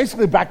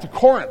 basically back to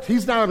Corinth.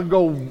 He's now going to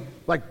go,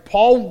 like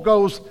Paul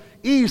goes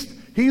east,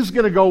 he's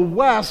going to go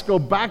west, go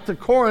back to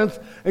Corinth,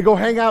 and go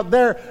hang out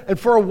there. And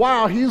for a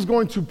while, he's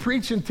going to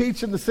preach and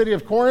teach in the city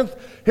of Corinth.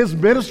 His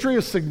ministry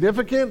is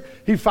significant.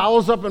 He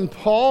follows up in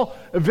Paul.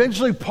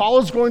 Eventually, Paul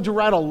is going to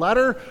write a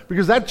letter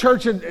because that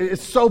church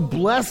is so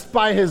blessed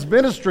by his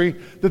ministry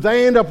that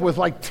they end up with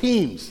like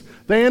teams.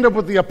 They end up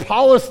with the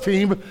Apollos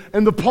team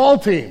and the Paul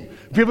team.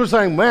 People are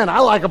saying, man, I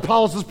like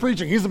Apollos'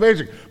 preaching. He's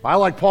amazing. I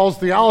like Paul's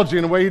theology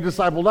and the way he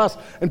discipled us.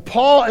 And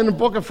Paul, in the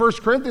book of 1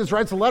 Corinthians,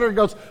 writes a letter and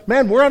goes,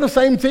 man, we're on the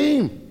same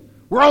team.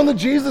 We're on the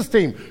Jesus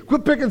team.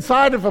 Quit picking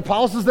side. If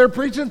Apollos is there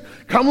preaching,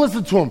 come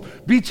listen to him.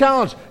 Be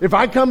challenged. If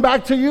I come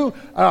back to you,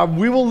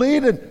 we will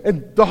lead.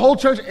 And the whole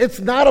church, it's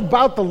not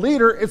about the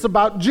leader. It's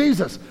about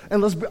Jesus.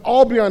 And let's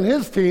all be on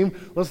his team.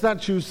 Let's not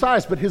choose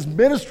sides. But his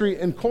ministry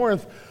in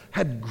Corinth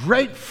had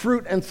great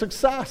fruit and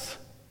success.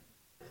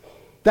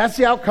 That's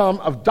the outcome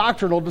of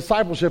doctrinal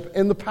discipleship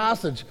in the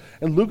passage.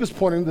 And Luke is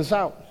pointing this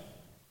out.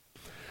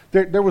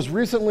 There was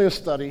recently a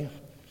study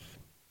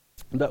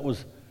that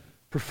was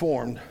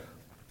performed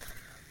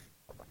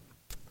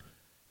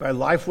by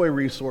Lifeway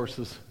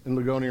Resources and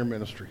Ligonier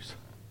Ministries.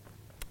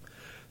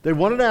 They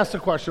wanted to ask the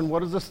question,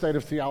 what is the state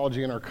of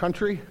theology in our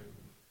country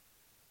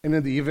and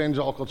in the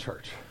evangelical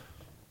church?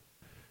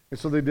 And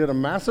so they did a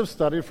massive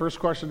study. First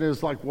question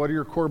is, like, what are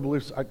your core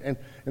beliefs? And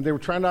they were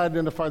trying to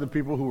identify the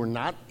people who were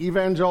not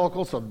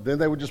evangelical, so then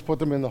they would just put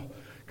them in the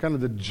kind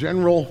of the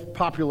general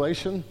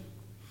population.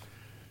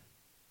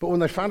 But when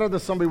they found out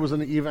that somebody was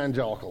an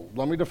evangelical,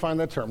 let me define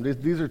that term.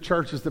 These are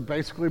churches that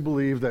basically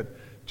believe that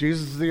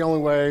Jesus is the only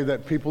way,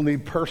 that people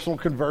need personal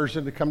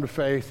conversion to come to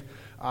faith.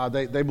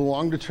 They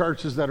belong to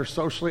churches that are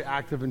socially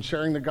active in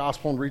sharing the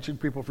gospel and reaching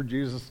people for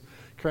Jesus,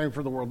 caring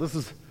for the world. This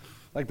is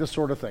like this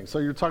sort of thing. So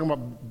you're talking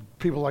about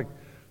people like,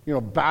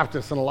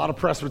 Baptists and a lot of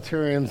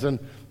Presbyterians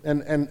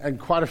and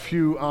quite a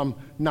few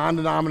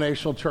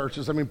non-denominational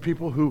churches. I mean,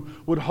 people who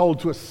would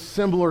hold to a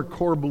similar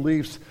core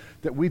beliefs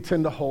that we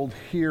tend to hold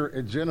here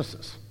at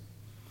Genesis.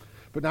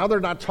 But now they're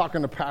not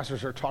talking to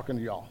pastors, they're talking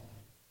to y'all.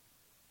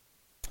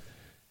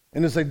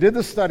 And as they did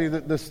the study,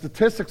 the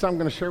statistics I'm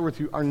going to share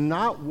with you are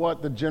not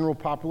what the general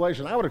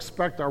population. I would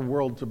expect our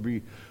world to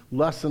be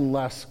less and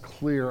less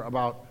clear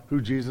about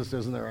who Jesus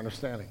is in their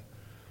understanding.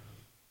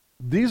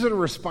 These are the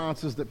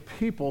responses that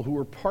people who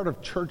were part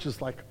of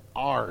churches like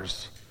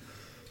ours,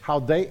 how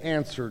they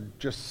answered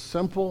just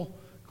simple,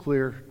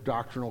 clear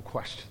doctrinal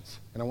questions.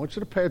 And I want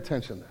you to pay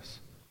attention to this.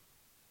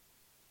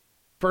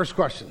 First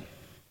question.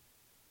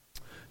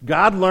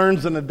 God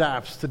learns and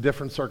adapts to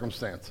different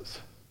circumstances.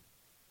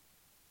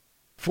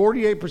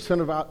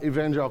 48% of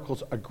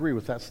evangelicals agree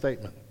with that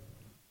statement.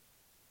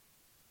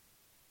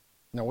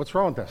 Now, what's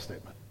wrong with that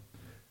statement?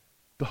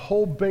 The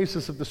whole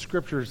basis of the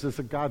scriptures is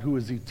a God who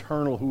is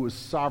eternal, who is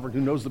sovereign,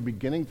 who knows the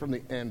beginning from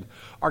the end.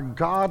 Our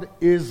God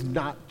is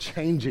not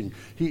changing.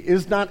 He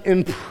is not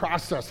in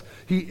process.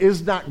 He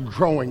is not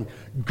growing.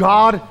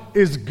 God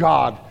is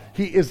God.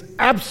 He is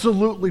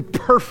absolutely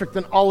perfect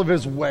in all of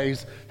his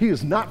ways. He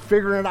is not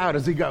figuring it out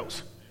as he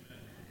goes.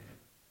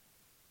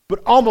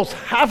 But almost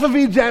half of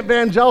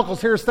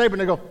evangelicals hear a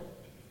statement and they go,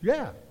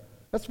 yeah,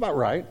 that's about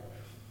right.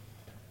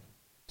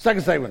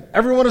 Second statement,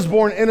 everyone is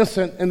born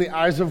innocent in the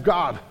eyes of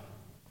God.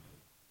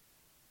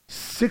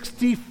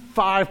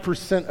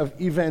 65% of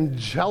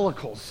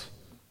evangelicals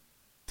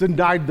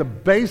denied the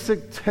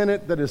basic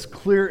tenet that is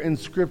clear in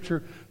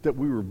Scripture, that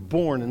we were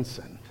born in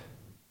sin.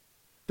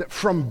 That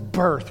from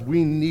birth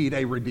we need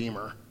a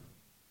Redeemer.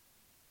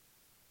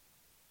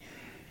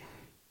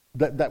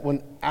 That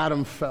when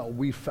Adam fell,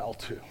 we fell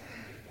too.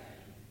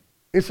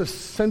 It's a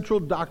central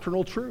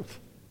doctrinal truth.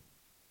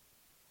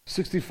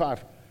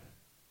 65.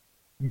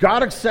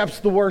 God accepts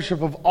the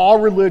worship of all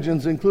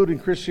religions, including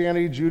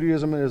Christianity,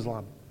 Judaism, and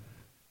Islam.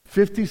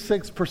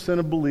 56%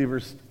 of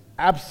believers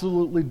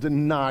absolutely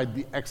denied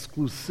the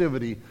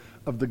exclusivity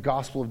of the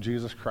gospel of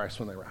Jesus Christ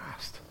when they were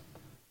asked.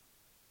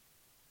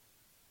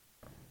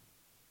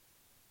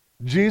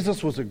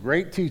 Jesus was a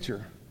great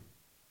teacher,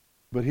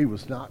 but he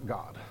was not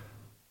God.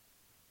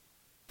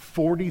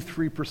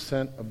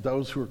 43% of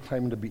those who are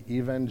claiming to be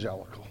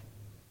evangelical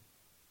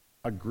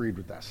agreed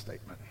with that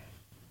statement.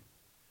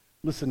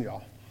 Listen,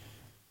 y'all.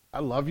 I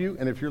love you,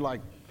 and if you're like,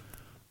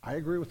 I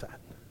agree with that,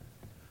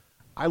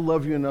 I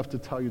love you enough to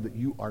tell you that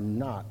you are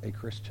not a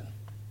Christian.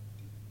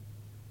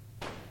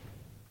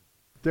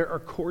 There are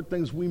core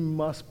things we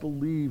must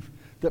believe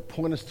that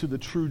point us to the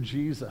true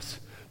Jesus,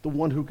 the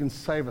one who can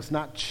save us,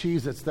 not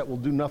Cheez-Its that will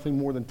do nothing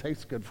more than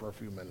taste good for a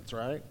few minutes,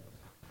 right?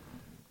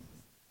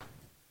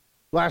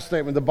 Last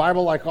statement, the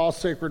Bible, like all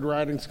sacred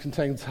writings,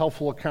 contains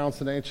helpful accounts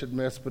and ancient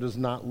myths, but is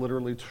not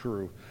literally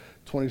true.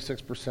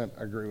 26%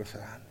 agree with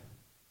that.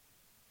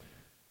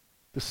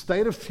 The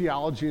state of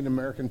theology in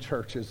American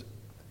church is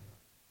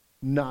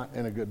not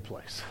in a good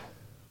place.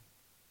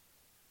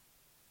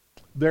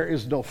 There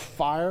is no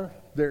fire,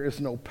 there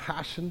is no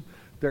passion,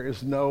 there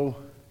is no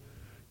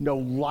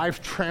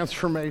life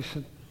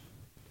transformation.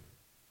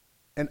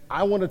 And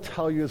I want to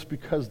tell you it's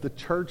because the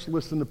church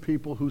listened to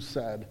people who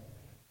said,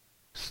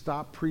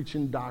 stop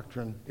preaching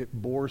doctrine, it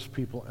bores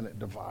people and it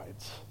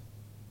divides.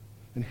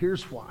 And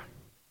here's why.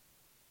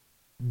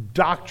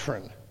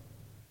 Doctrine,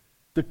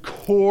 the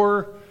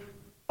core,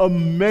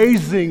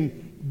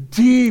 amazing,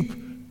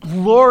 deep,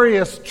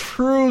 glorious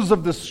truths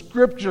of the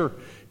Scripture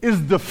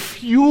is the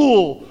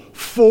fuel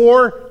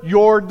for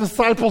your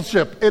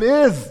discipleship. It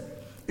is.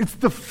 It's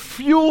the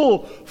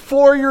fuel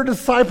for your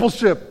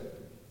discipleship.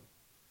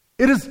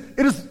 It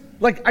is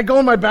like I go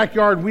in my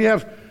backyard, we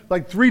have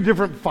like 3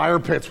 different fire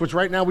pits, which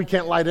right now we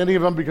can't light any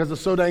of them because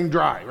it's so dang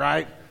dry,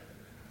 right?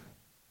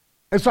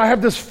 And so I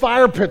have this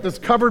fire pit that's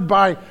covered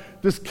by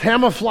this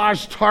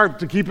camouflage tarp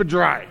to keep it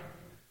dry.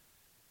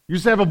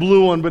 Used to have a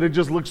blue one, but it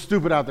just looks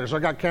stupid out there, so I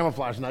got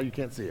camouflage, now you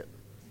can't see it.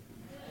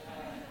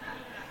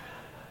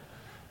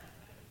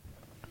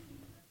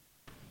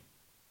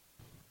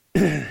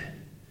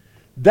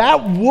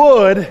 That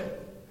wood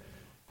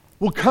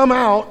will come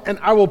out, and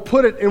I will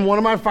put it in one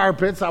of my fire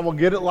pits. I will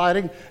get it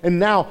lighting, and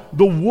now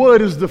the wood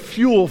is the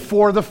fuel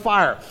for the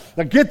fire.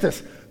 Now get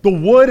this, the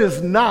wood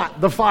is not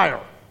the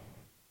fire.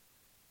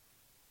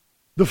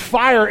 The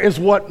fire is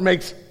what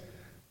makes,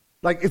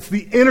 it's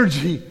the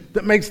energy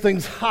that makes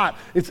things hot.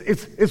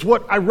 It's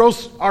what I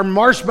roast our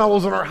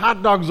marshmallows and our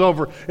hot dogs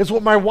over. It's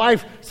what my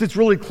wife sits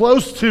really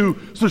close to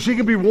so she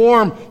can be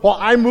warm while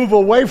I move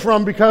away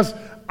from, because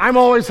I'm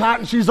always hot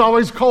and she's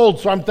always cold,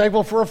 so I'm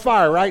thankful for a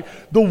fire, right?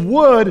 The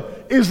wood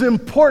is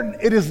important.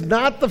 It is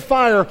not the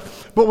fire,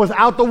 but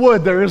without the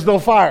wood, there is no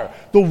fire.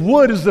 The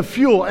wood is the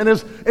fuel, and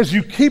as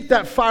you keep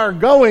that fire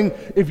going,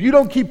 if you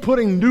don't keep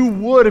putting new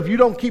wood, if you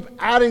don't keep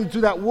adding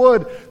to that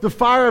wood, the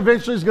fire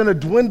eventually is going to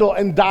dwindle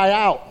and die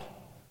out.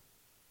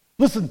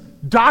 Listen,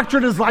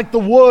 doctrine is like the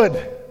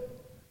wood.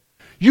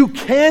 You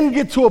can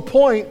get to a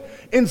point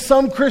in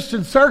some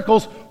Christian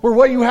circles where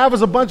what you have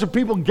is a bunch of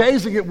people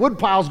gazing at wood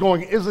piles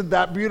going, isn't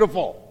that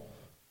beautiful?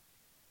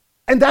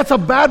 And that's a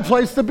bad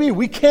place to be.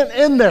 We can't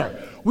end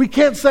there. We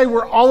can't say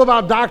we're all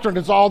about doctrine,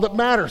 it's all that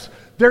matters.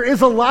 There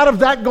is a lot of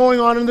that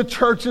going on in the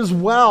church as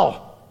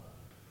well.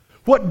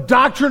 What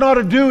doctrine ought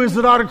to do is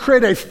it ought to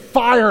create a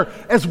fire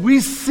as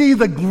we see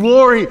the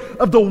glory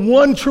of the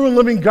one true and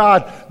living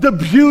God, the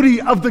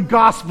beauty of the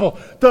gospel,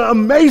 the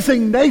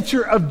amazing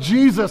nature of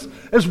Jesus,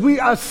 as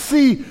we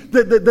see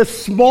the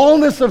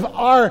smallness of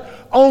our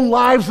own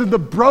lives and the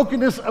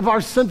brokenness of our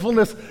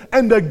sinfulness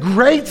and the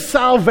great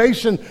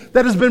salvation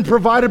that has been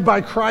provided by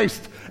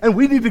Christ. And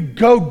we need to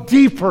go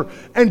deeper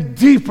and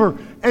deeper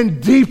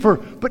and deeper,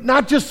 but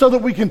not just so that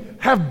we can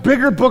have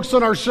bigger books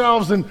on our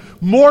shelves and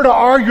more to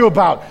argue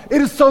about. It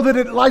is so that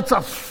it lights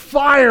a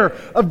fire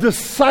of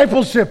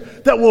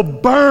discipleship that will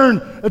burn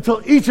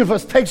until each of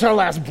us takes our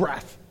last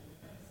breath.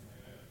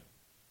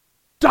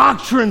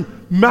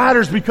 Doctrine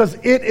matters because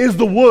it is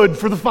the wood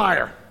for the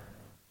fire.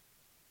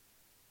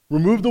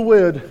 Remove the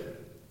wood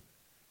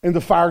and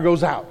the fire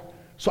goes out.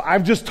 So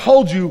I've just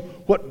told you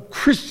what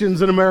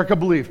Christians in America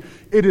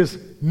believe. It is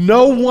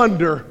no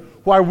wonder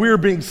why we're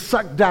being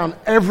sucked down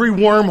every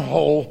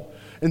wormhole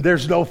and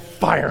there's no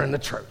fire in the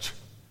church.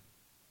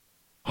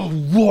 Oh,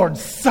 Lord,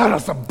 set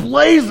us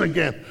ablaze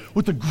again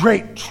with the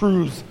great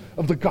truths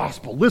of the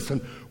gospel.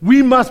 Listen,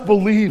 we must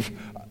believe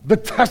the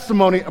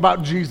testimony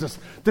about Jesus,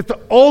 that the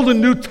Old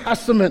and New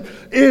Testament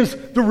is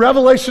the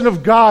revelation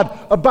of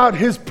God about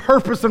his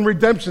purpose and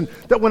redemption,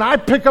 that when I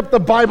pick up the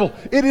Bible,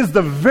 it is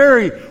the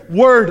very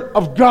word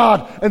of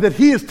God, and that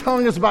he is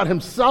telling us about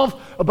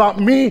himself, about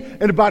me,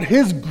 and about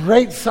his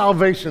great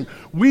salvation.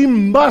 We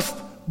must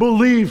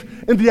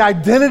believe in the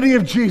identity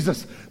of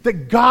Jesus,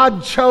 that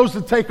God chose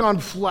to take on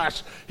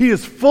flesh. He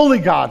is fully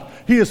God,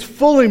 he is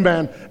fully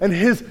man, and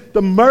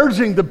the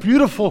merging, the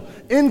beautiful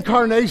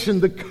incarnation,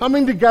 the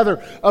coming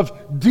together of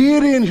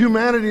deity and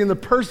humanity in the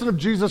person of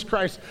Jesus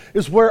Christ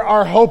is where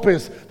our hope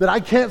is, that I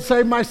can't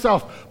save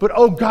myself, but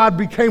oh, God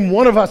became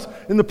one of us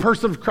in the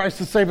person of Christ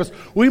to save us.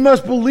 We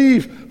must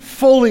believe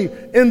fully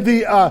in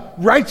the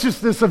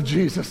righteousness of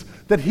Jesus,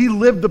 that he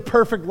lived the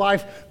perfect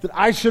life that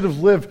I should have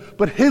lived,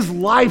 but his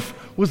life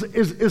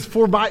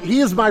he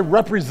is my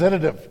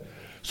representative.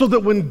 So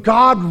that when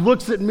God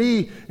looks at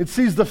me and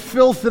sees the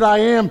filth that I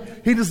am,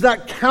 he does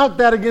not count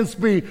that against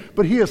me,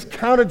 but he has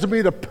counted to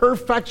me the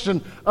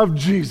perfection of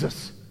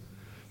Jesus.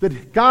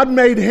 That God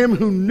made him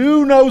who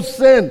knew no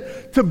sin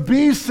to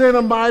be sin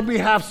on my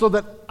behalf so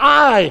that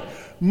I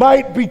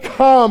might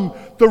become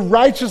the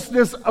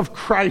righteousness of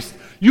Christ.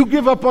 You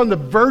give up on the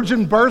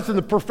virgin birth and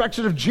the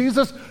perfection of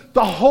Jesus,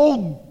 the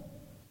whole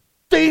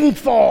thing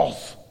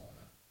falls.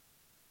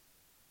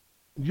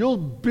 You'll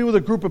be with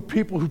a group of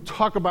people who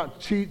talk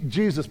about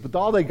Jesus, but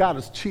all they got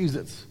is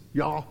Cheez-Its,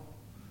 y'all.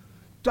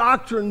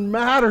 Doctrine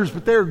matters,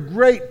 but they're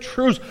great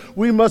truths.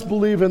 We must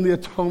believe in the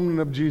atonement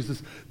of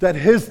Jesus, that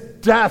his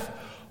death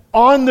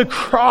on the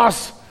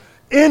cross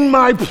in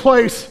my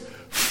place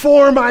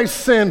for my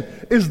sin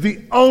is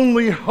the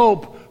only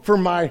hope for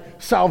my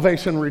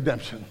salvation and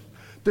redemption.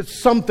 That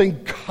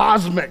something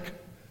cosmic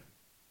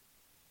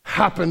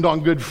happened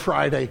on Good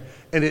Friday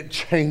and it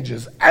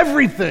changes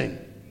everything.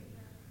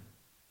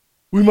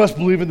 We must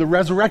believe in the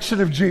resurrection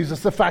of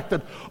Jesus, the fact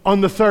that on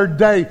the third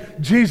day,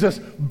 Jesus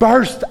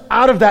burst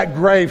out of that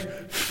grave,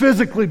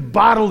 physically,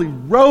 bodily,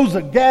 rose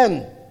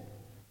again.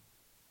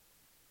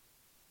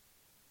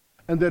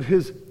 And that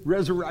his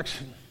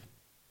resurrection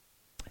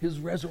is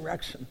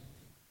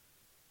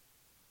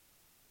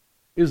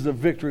the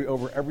victory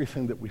over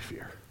everything that we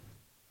fear.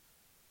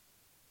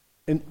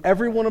 And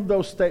every one of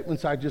those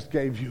statements I just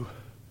gave you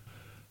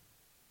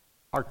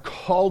are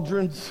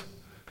cauldrons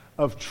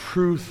of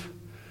truth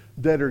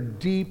that are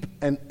deep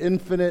and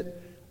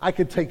infinite. I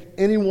could take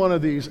any one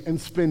of these and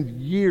spend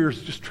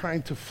years just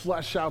trying to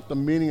flesh out the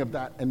meaning of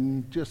that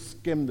and just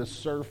skim the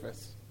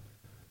surface.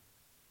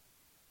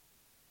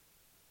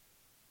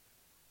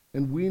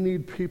 And we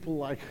need people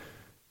like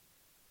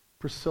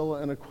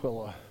Priscilla and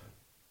Aquila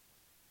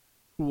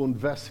who will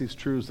invest these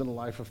truths in the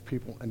life of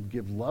people and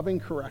give loving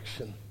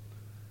correction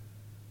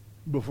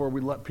before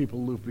we let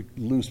people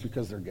loose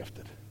because they're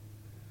gifted.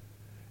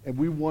 And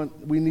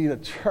we need a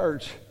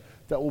church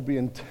that will be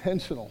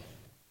intentional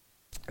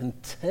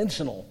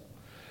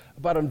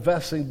about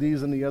investing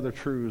these and the other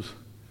truths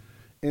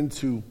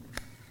into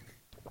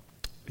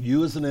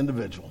you as an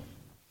individual.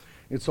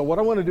 And so what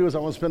I want to do is I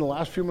want to spend the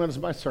last few minutes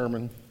of my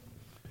sermon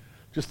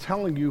just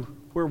telling you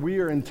where we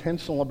are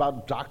intentional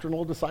about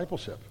doctrinal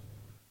discipleship.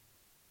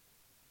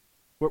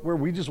 Where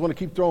we just want to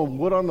keep throwing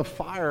wood on the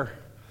fire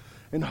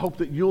and hope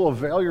that you'll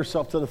avail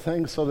yourself to the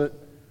things so that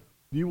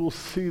you will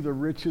see the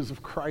riches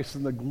of Christ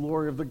and the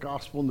glory of the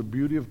gospel and the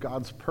beauty of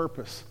God's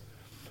purpose.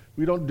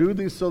 We don't do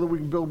these so that we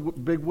can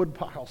build big wood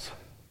piles.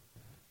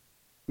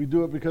 We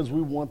do it because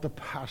we want the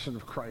passion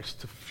of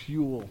Christ to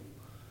fuel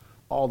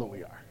all that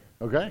we are.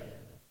 Okay?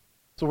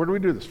 So where do we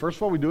do this? First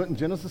of all, we do it in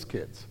Genesis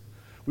Kids.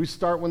 We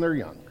start when they're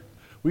young.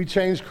 We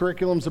changed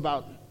curriculums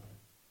about,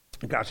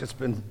 it's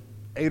been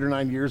 8 or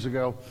 9 years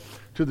ago,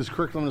 to this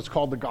curriculum that's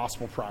called the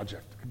Gospel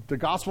Project. The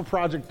Gospel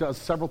Project does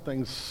several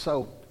things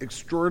so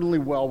extraordinarily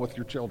well with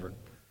your children.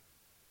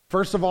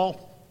 First of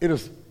all,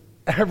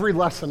 every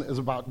lesson is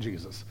about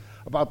Jesus,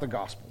 about the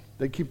gospel.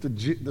 They keep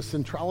the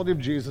centrality of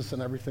Jesus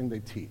in everything they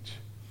teach.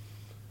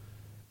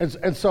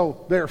 And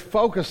so they're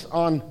focused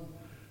on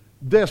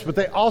this, but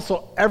they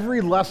also,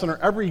 every lesson or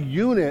every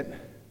unit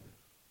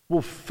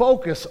will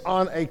focus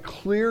on a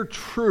clear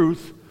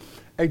truth,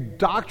 a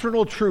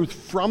doctrinal truth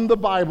from the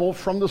Bible,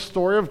 from the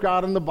story of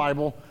God in the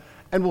Bible,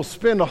 and we'll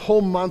spend a whole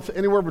month,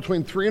 anywhere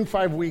between 3 and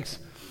 5 weeks,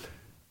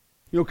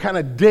 kind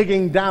of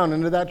digging down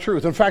into that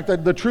truth. In fact,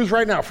 the truth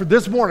right now, for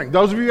this morning,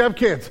 those of you who have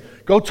kids,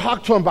 go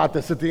talk to them about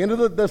this at the end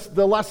of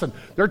the lesson.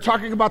 They're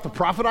talking about the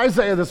prophet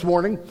Isaiah this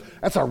morning.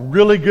 That's a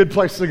really good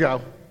place to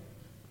go.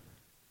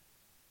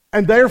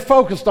 And they're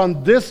focused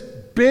on this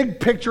big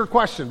picture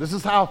question. This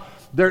is how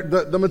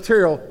the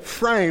material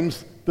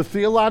frames the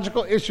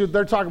theological issue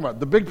they're talking about,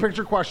 the big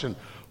picture question.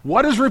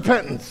 What is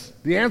repentance?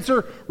 The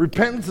answer,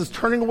 repentance is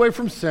turning away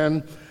from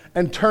sin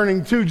and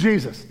turning to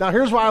Jesus. Now,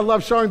 here's why I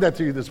love showing that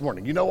to you this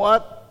morning. You know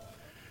what?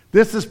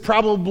 This is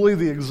probably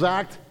the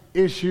exact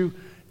issue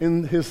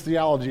in his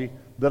theology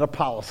that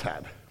Apollos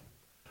had.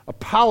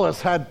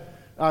 Apollos had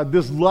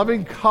this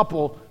loving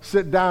couple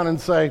sit down and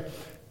say,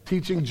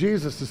 teaching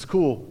Jesus is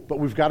cool, but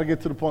we've got to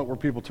get to the point where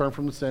people turn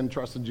from the sin,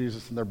 trust in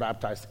Jesus, and they're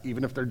baptized,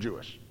 even if they're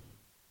Jewish.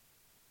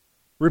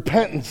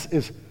 Repentance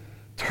is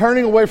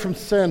turning away from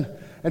sin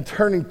and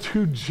turning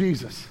to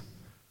Jesus.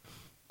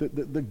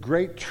 The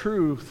great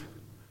truth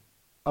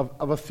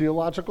of a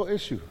theological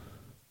issue.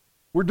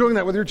 We're doing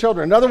that with your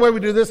children. Another way we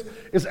do this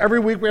is every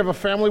week we have a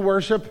family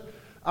worship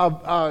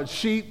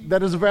sheet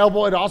that is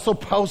available. It also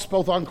posts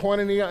both on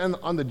Koinonia and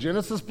on the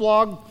Genesis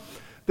blog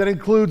that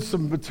includes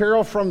some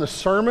material from the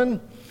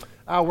sermon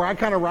where I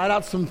kind of write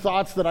out some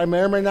thoughts that I may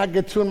or may not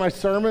get to in my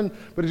sermon,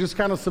 but it's just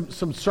kind of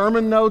some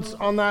sermon notes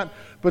on that.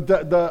 But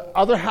the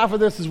other half of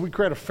this is we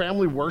create a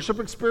family worship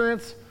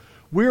experience.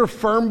 We are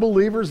firm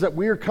believers that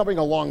we are coming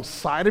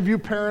alongside of you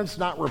parents,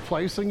 not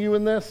replacing you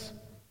in this.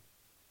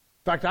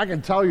 In fact, I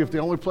can tell you if the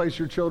only place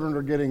your children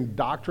are getting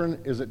doctrine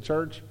is at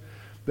church,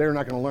 they're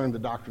not going to learn the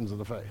doctrines of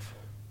the faith.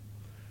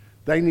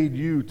 They need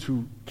you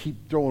to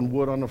keep throwing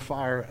wood on the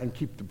fire and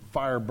keep the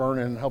fire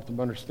burning and help them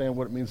understand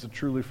what it means to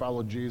truly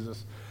follow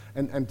Jesus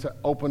and to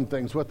open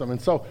things with them.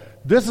 And so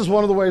this is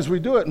one of the ways we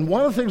do it. And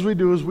one of the things we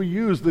do is we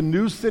use the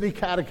New City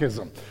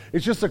Catechism.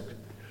 It's just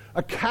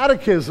a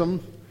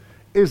catechism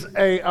is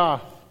a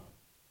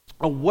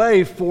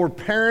way for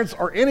parents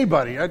or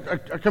anybody, a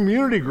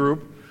community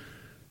group,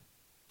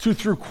 to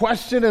through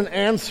question and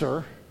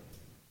answer,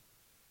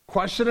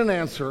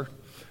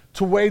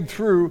 to wade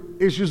through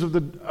issues of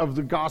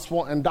the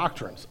gospel and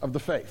doctrines of the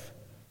faith.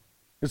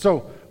 And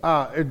so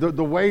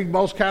the way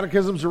most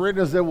catechisms are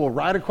written is they will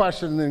write a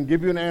question and then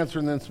give you an answer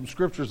and then some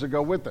scriptures that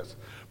go with this.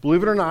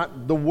 Believe it or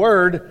not, the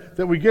word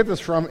that we get this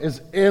from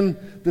is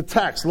in the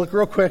text. Look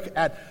real quick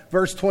at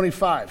verse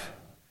 25.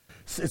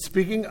 It's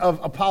speaking of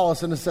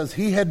Apollos, and it says,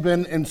 he had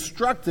been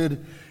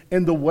instructed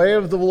in the way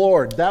of the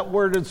Lord. That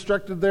word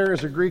instructed there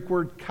is a Greek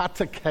word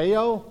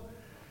katekeo,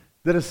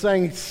 that is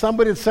saying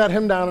somebody had sat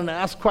him down and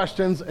asked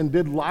questions and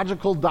did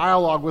logical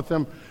dialogue with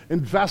him,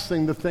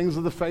 investing the things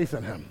of the faith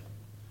in him.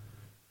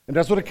 And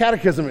that's what a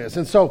catechism is.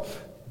 And so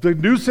the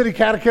New City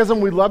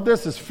Catechism, we love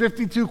this, is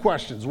 52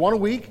 questions, one a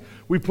week.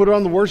 We put it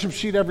on the worship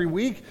sheet every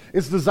week.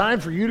 It's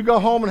designed for you to go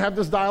home and have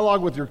this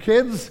dialogue with your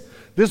kids.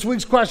 This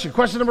week's question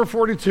number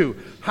 42.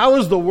 How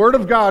is the Word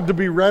of God to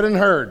be read and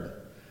heard?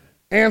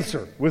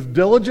 Answer, with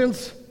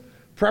diligence,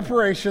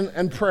 preparation,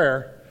 and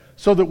prayer,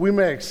 so that we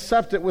may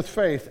accept it with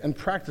faith and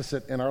practice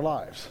it in our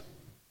lives.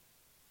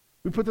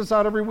 We put this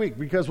out every week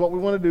because what we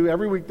want to do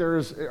every week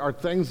are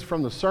things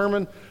from the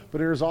sermon, but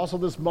there's also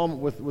this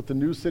moment with the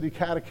New City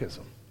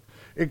Catechism.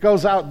 It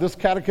goes out, this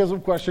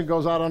catechism question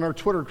goes out on our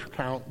Twitter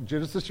account,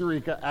 Genesis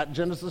Eureka, at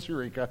Genesis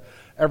Eureka,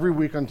 every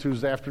week on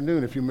Tuesday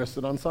afternoon if you missed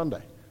it on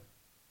Sunday.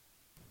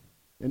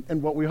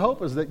 And what we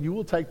hope is that you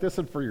will take this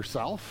and for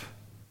yourself,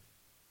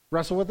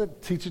 wrestle with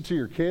it, teach it to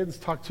your kids,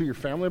 talk to your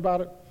family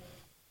about it.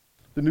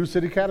 The New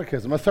City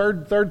Catechism. A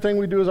third thing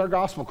we do is our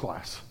gospel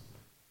class.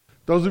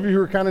 Those of you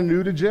who are kind of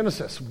new to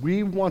Genesis,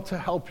 we want to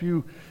help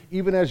you,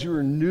 even as you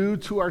are new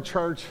to our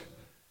church,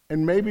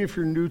 and maybe if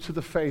you're new to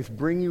the faith,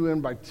 bring you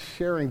in by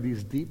sharing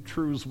these deep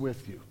truths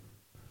with you.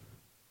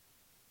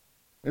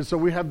 And so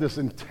we have this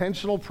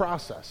intentional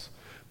process.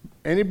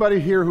 Anybody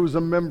here who's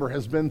a member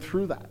has been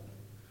through that.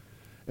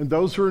 And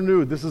those who are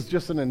new, this is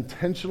just an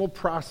intentional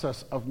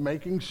process of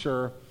making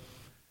sure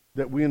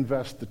that we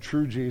invest the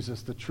true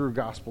Jesus, the true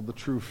gospel, the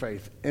true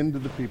faith into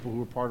the people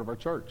who are part of our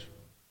church.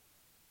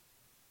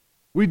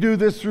 We do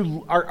this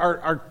through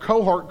our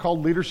cohort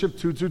called Leadership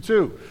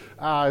 222.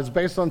 It's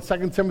based on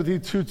 2 Timothy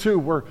 2:2,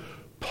 where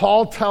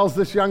Paul tells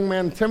this young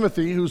man,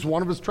 Timothy, who's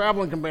one of his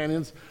traveling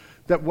companions,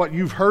 that what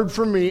you've heard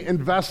from me,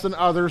 invest in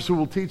others who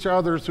will teach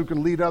others, who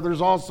can lead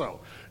others also.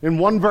 In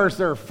one verse,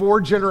 there are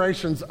 4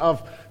 generations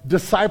of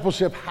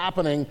discipleship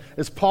happening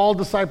as Paul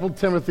discipled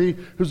Timothy,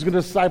 who's going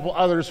to disciple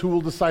others, who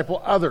will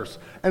disciple others.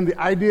 And the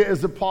idea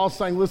is that Paul's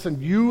saying, listen,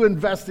 you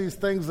invest these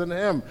things in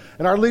him.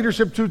 And our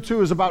Leadership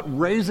 2.2 is about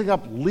raising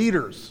up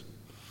leaders,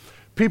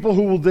 people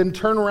who will then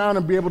turn around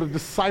and be able to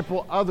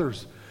disciple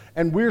others.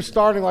 And we're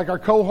starting, like our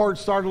cohort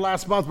started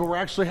last month, but we're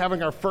actually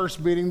having our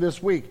first meeting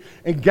this week.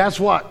 And guess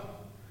what?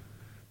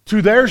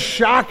 To their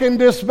shock and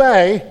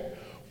dismay,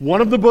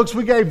 one of the books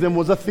we gave them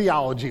was a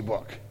theology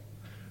book.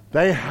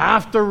 They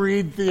have to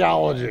read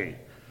theology.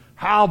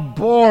 How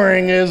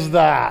boring is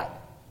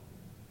that?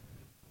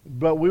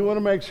 But we want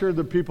to make sure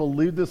that people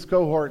lead this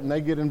cohort and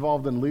they get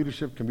involved in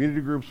leadership, community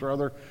groups, or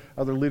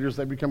other leaders.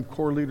 They become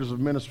core leaders of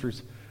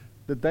ministries.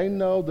 That they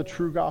know the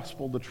true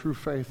gospel, the true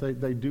faith.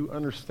 They do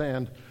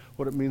understand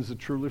what it means to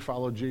truly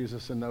follow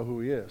Jesus and know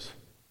who he is.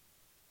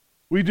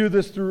 We do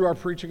this through our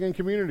preaching and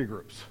community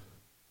groups.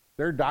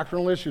 There are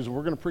doctrinal issues, and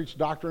we're going to preach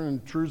doctrine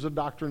and truths of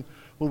doctrine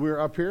when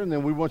we're up here, and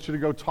then we want you to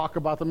go talk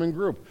about them in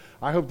group.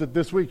 I hope that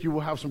this week you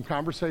will have some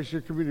conversation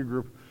in your community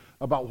group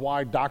about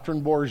why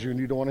doctrine bores you and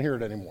you don't want to hear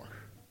it anymore.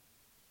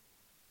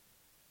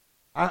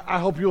 I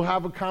hope you'll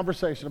have a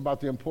conversation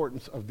about the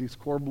importance of these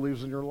core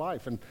beliefs in your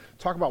life and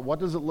talk about what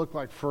does it look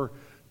like for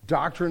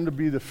doctrine to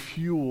be the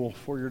fuel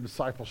for your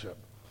discipleship.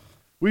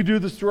 We do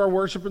this through our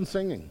worship and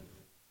singing.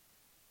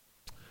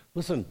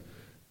 Listen,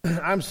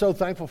 I'm so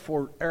thankful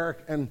for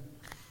Eric and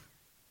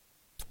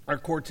our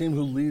core team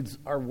who leads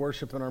our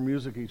worship and our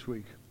music each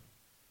week,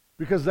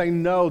 because they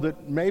know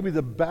that maybe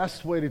the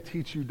best way to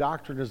teach you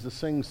doctrine is to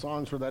sing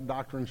songs where that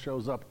doctrine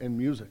shows up in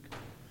music,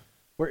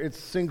 where it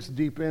sinks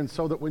deep in,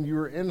 so that when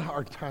you're in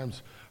hard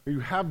times or you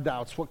have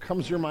doubts, what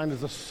comes to your mind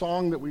is a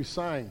song that we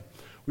sang.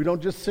 We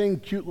don't just sing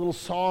cute little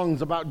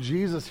songs about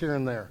Jesus here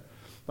and there.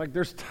 Like,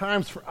 there's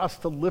times for us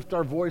to lift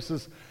our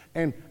voices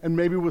and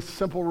maybe with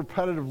simple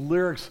repetitive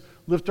lyrics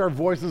lift our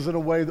voices in a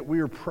way that we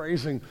are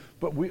praising.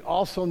 But we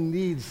also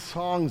need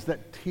songs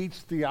that teach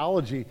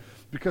theology,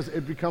 because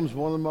it becomes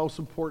one of the most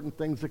important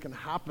things that can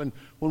happen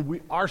when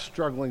we are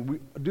struggling. We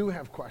do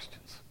have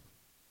questions.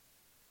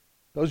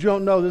 Those of you who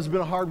don't know, this has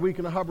been a hard week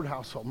in the Hubbard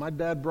household. My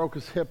dad broke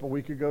his hip a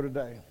week ago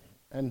today,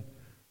 and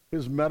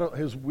his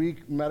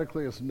week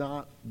medically has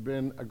not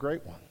been a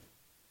great one.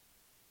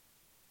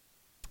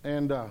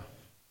 And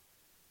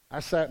I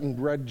sat and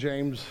read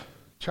James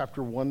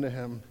chapter 1 to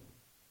him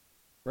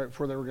right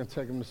before they were going to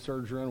take him to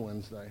surgery on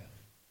Wednesday.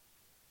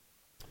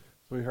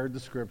 So he heard the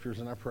scriptures,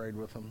 and I prayed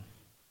with him.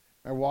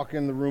 I walk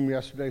in the room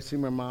yesterday, see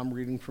my mom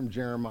reading from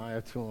Jeremiah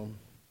to him.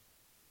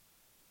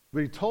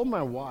 But he told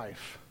my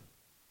wife,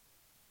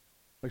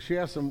 like, she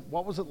asked him,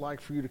 what was it like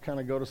for you to kind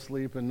of go to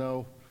sleep and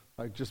know,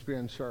 like, just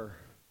being sure?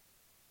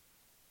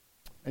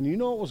 And you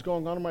know what was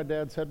going on in my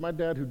dad's head? My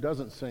dad, who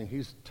doesn't sing,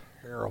 he's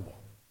terrible.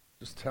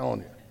 Just telling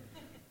you.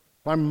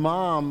 My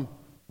mom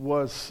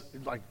was,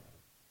 like,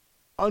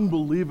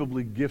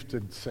 unbelievably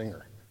gifted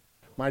singer.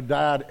 My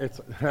dad,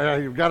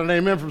 you've got an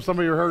amen from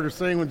somebody who heard her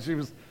sing when she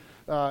was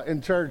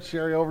in church.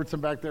 Sherry Overton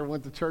back there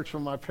went to church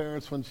with my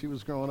parents when she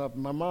was growing up.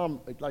 And my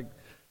mom,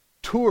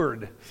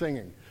 toured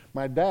singing.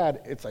 My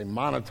dad, it's a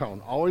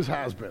monotone, always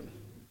has been.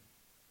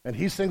 And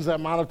he sings that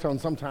monotone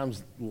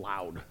sometimes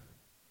loud.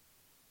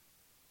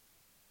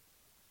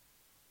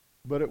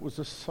 But it was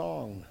a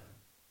song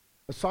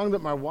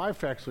that my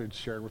wife actually had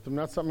shared with him.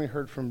 Not something he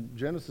heard from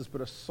Genesis,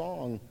 but a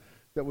song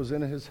that was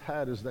in his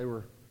head as they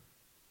were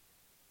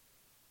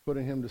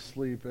putting him to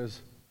sleep,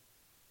 as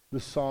the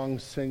song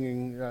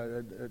singing,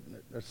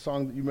 a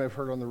song that you may have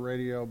heard on the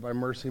radio by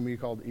Mercy Me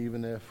called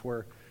Even If,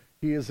 where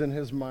he is in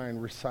his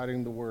mind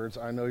reciting the words,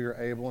 I know you're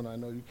able and I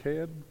know you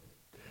can,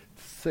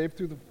 save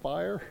through the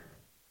fire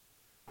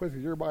with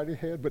your mighty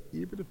hand, but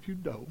even if you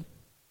don't,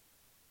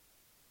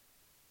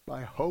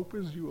 my hope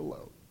is you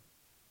alone.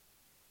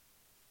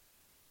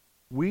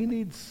 We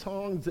need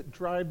songs that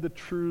drive the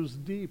truths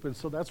deep, and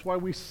so that's why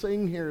we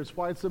sing here. It's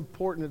why it's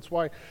important. It's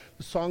why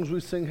the songs we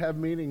sing have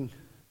meaning.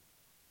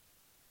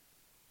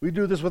 We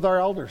do this with our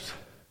elders.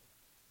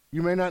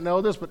 You may not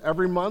know this, but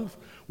every month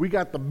we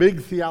got the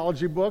big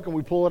theology book, and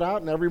we pull it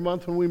out, and every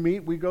month when we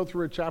meet, we go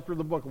through a chapter of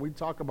the book, and we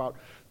talk about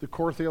the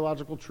core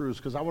theological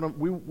truths, because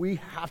we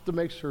have to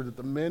make sure that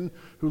the men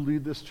who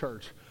lead this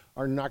church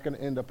are not going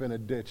to end up in a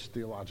ditch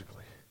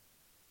theologically.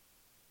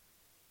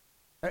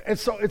 And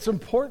so it's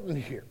important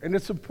here, and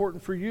it's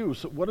important for you.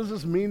 So what does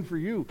this mean for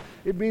you?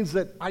 It means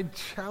that I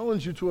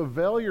challenge you to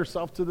avail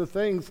yourself to the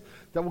things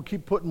that will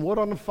keep putting wood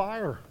on the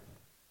fire.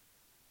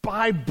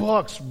 Buy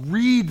books,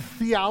 read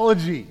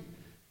theology.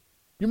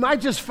 You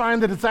might just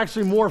find that it's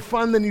actually more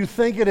fun than you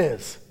think it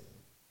is.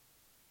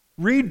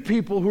 Read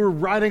people who are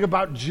writing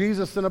about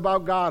Jesus and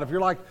about God. If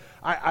you're like,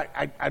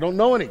 I don't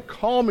know any,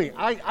 call me.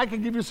 I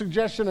can give you a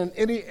suggestion in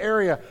any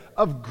area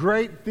of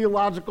great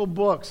theological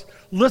books.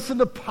 Listen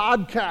to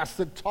podcasts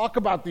that talk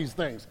about these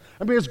things.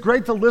 I mean, it's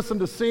great to listen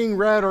to Seeing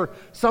Red or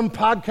some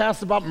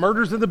podcasts about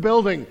murders in the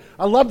building.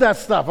 I love that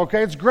stuff,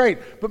 okay? It's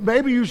great. But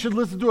maybe you should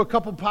listen to a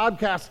couple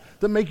podcasts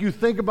that make you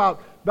think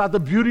about the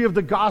beauty of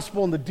the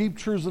gospel and the deep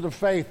truths of the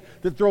faith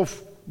that throw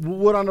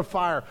wood on the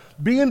fire.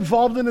 Be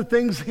involved in the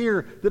things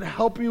here that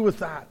help you with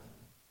that.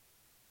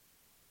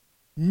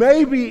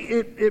 Maybe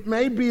it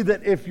may be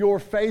that if your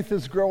faith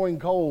is growing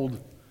cold,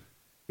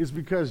 it's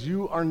because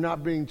you are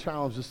not being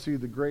challenged to see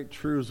the great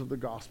truths of the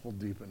gospel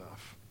deep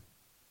enough.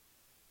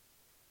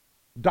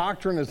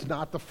 Doctrine is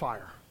not the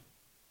fire.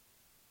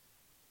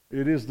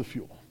 It is the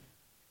fuel.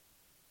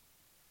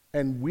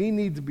 And we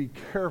need to be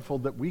careful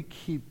that we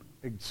keep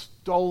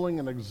extolling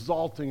and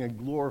exalting and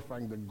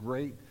glorifying the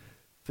great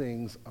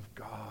things of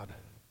God.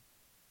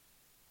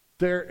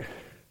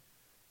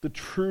 The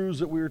truths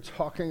that we were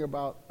talking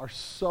about are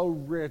so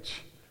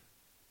rich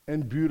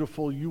and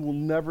beautiful. You will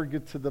never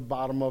get to the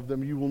bottom of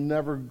them. You will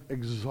never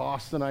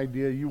exhaust an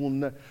idea.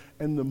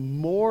 And the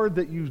more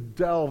that you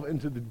delve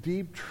into the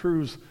deep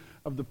truths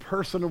of the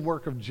person and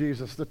work of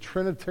Jesus, the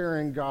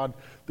Trinitarian God,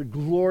 the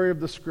glory of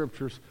the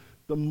Scriptures,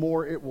 the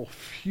more it will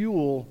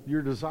fuel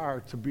your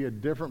desire to be a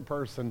different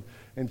person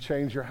and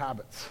change your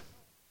habits.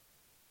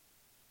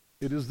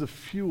 It is the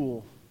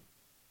fuel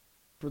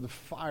for the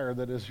fire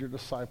that is your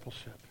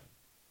discipleship.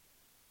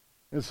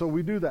 And so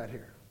we do that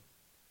here.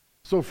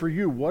 So for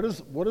you, what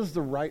is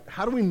the right,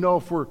 how do we know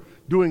if we're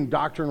doing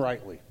doctrine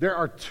rightly? There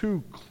are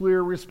two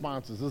clear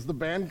responses as the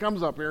band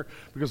comes up here,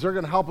 because they're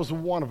going to help us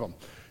with one of them.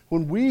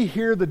 When we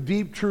hear the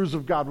deep truths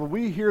of God, when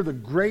we hear the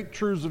great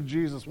truths of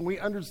Jesus, when we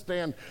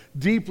understand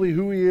deeply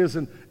who he is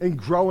and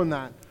grow in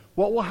that,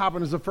 what will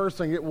happen is the first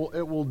thing, it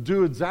will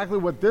do exactly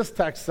what this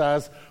text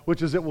says,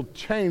 which is it will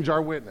change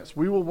our witness.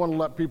 We will want to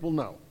let people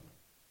know.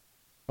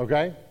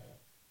 Okay?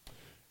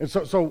 And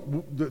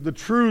so the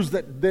truths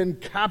that then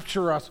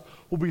capture us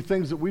will be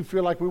things that we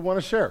feel like we want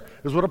to share.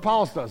 Is what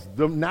Apollos does.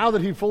 Now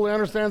that he fully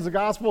understands the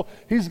gospel,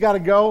 he's got to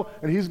go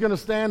and he's going to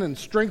stand and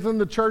strengthen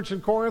the church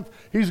in Corinth.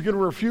 He's going to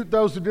refute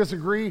those who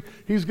disagree.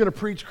 He's going to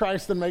preach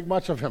Christ and make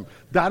much of him.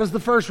 That is the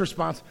first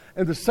response.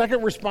 And the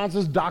second response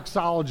is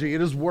doxology.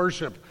 It is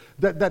worship.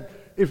 That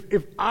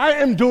if I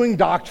am doing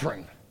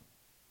doctrine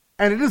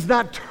and it is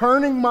not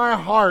turning my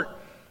heart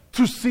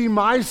to see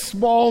my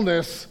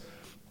smallness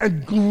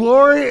and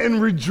glory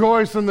and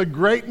rejoice in the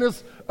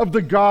greatness of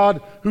the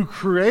God who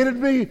created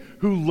me,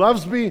 who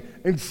loves me,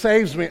 and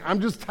saves me,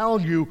 I'm just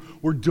telling you,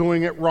 we're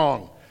doing it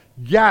wrong.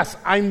 Yes,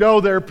 I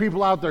know there are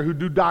people out there who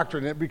do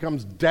doctrine and it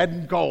becomes dead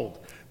and cold.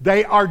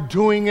 They are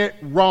doing it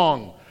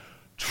wrong.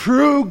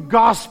 True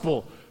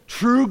gospel,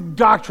 true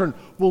doctrine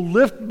will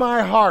lift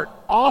my heart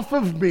off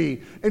of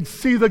me and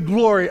see the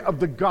glory of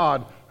the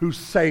God who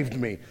saved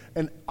me.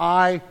 And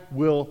I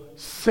will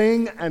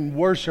sing and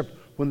worship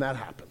when that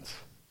happens.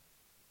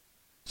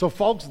 So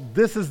folks,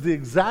 this is the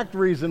exact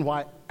reason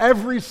why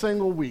every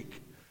single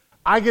week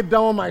I get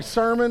done with my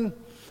sermon.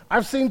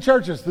 I've seen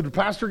churches, the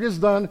pastor gets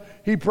done,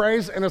 he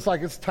prays, and it's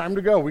like, it's time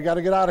to go. We got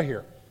to get out of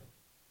here.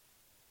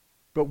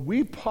 But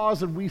we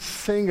pause and we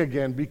sing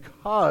again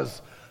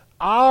because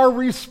our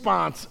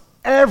response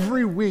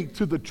every week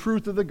to the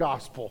truth of the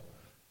gospel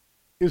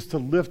is to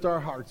lift our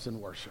hearts in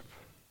worship.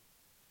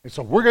 And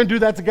so we're going to do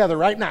that together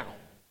right now.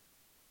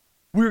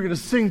 We're going to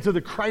sing to the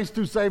Christ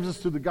who saves us,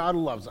 to the God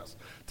who loves us,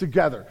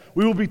 together.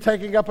 We will be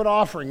taking up an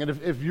offering. And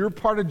if you're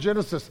part of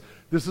Genesis,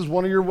 this is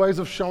one of your ways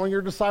of showing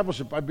your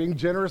discipleship, by being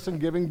generous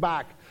and giving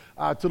back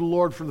to the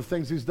Lord for the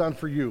things he's done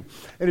for you.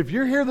 And if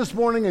you're here this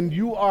morning and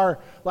you are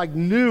like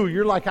new,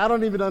 you're like, I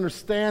don't even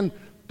understand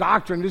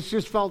doctrine. This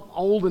just felt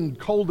old and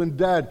cold and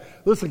dead.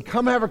 Listen,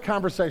 come have a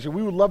conversation.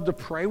 We would love to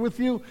pray with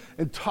you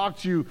and talk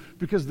to you,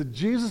 because the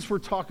Jesus we're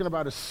talking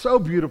about is so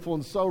beautiful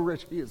and so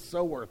rich. He is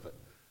so worth it.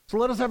 So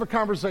let us have a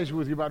conversation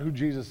with you about who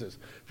Jesus is.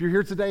 If you're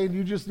here today and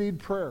you just need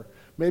prayer,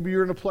 maybe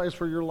you're in a place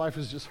where your life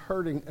is just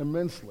hurting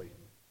immensely,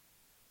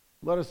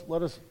 let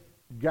us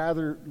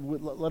gather,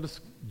 let us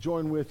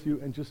join with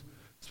you and just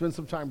spend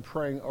some time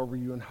praying over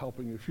you and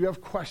helping you. If you have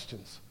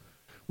questions,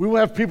 we will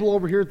have people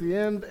over here at the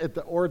end,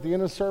 or at the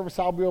end of the service.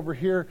 I'll be over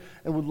here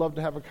and would love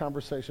to have a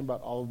conversation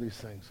about all of these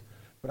things.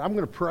 But I'm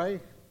going to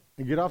pray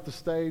and get off the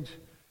stage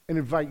and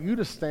invite you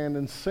to stand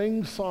and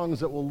sing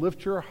songs that will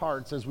lift your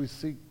hearts as we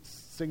sing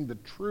the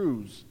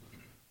truths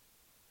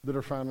that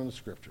are found in the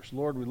Scriptures.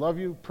 Lord, we love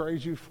you,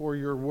 praise you for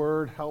your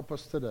word. Help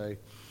us today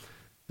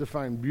to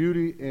find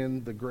beauty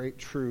in the great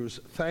truths.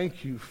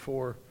 Thank you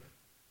for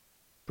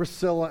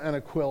Priscilla and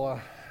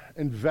Aquila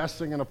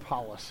investing in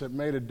Apollos. It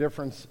made a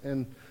difference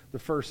in the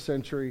first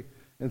century.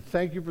 And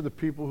thank you for the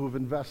people who have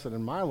invested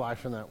in my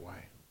life in that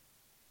way,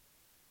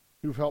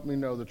 who've helped me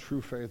know the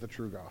true faith, the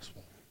true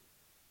gospel.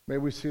 May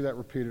we see that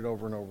repeated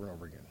over and over and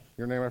over again. In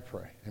your name I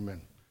pray.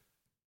 Amen.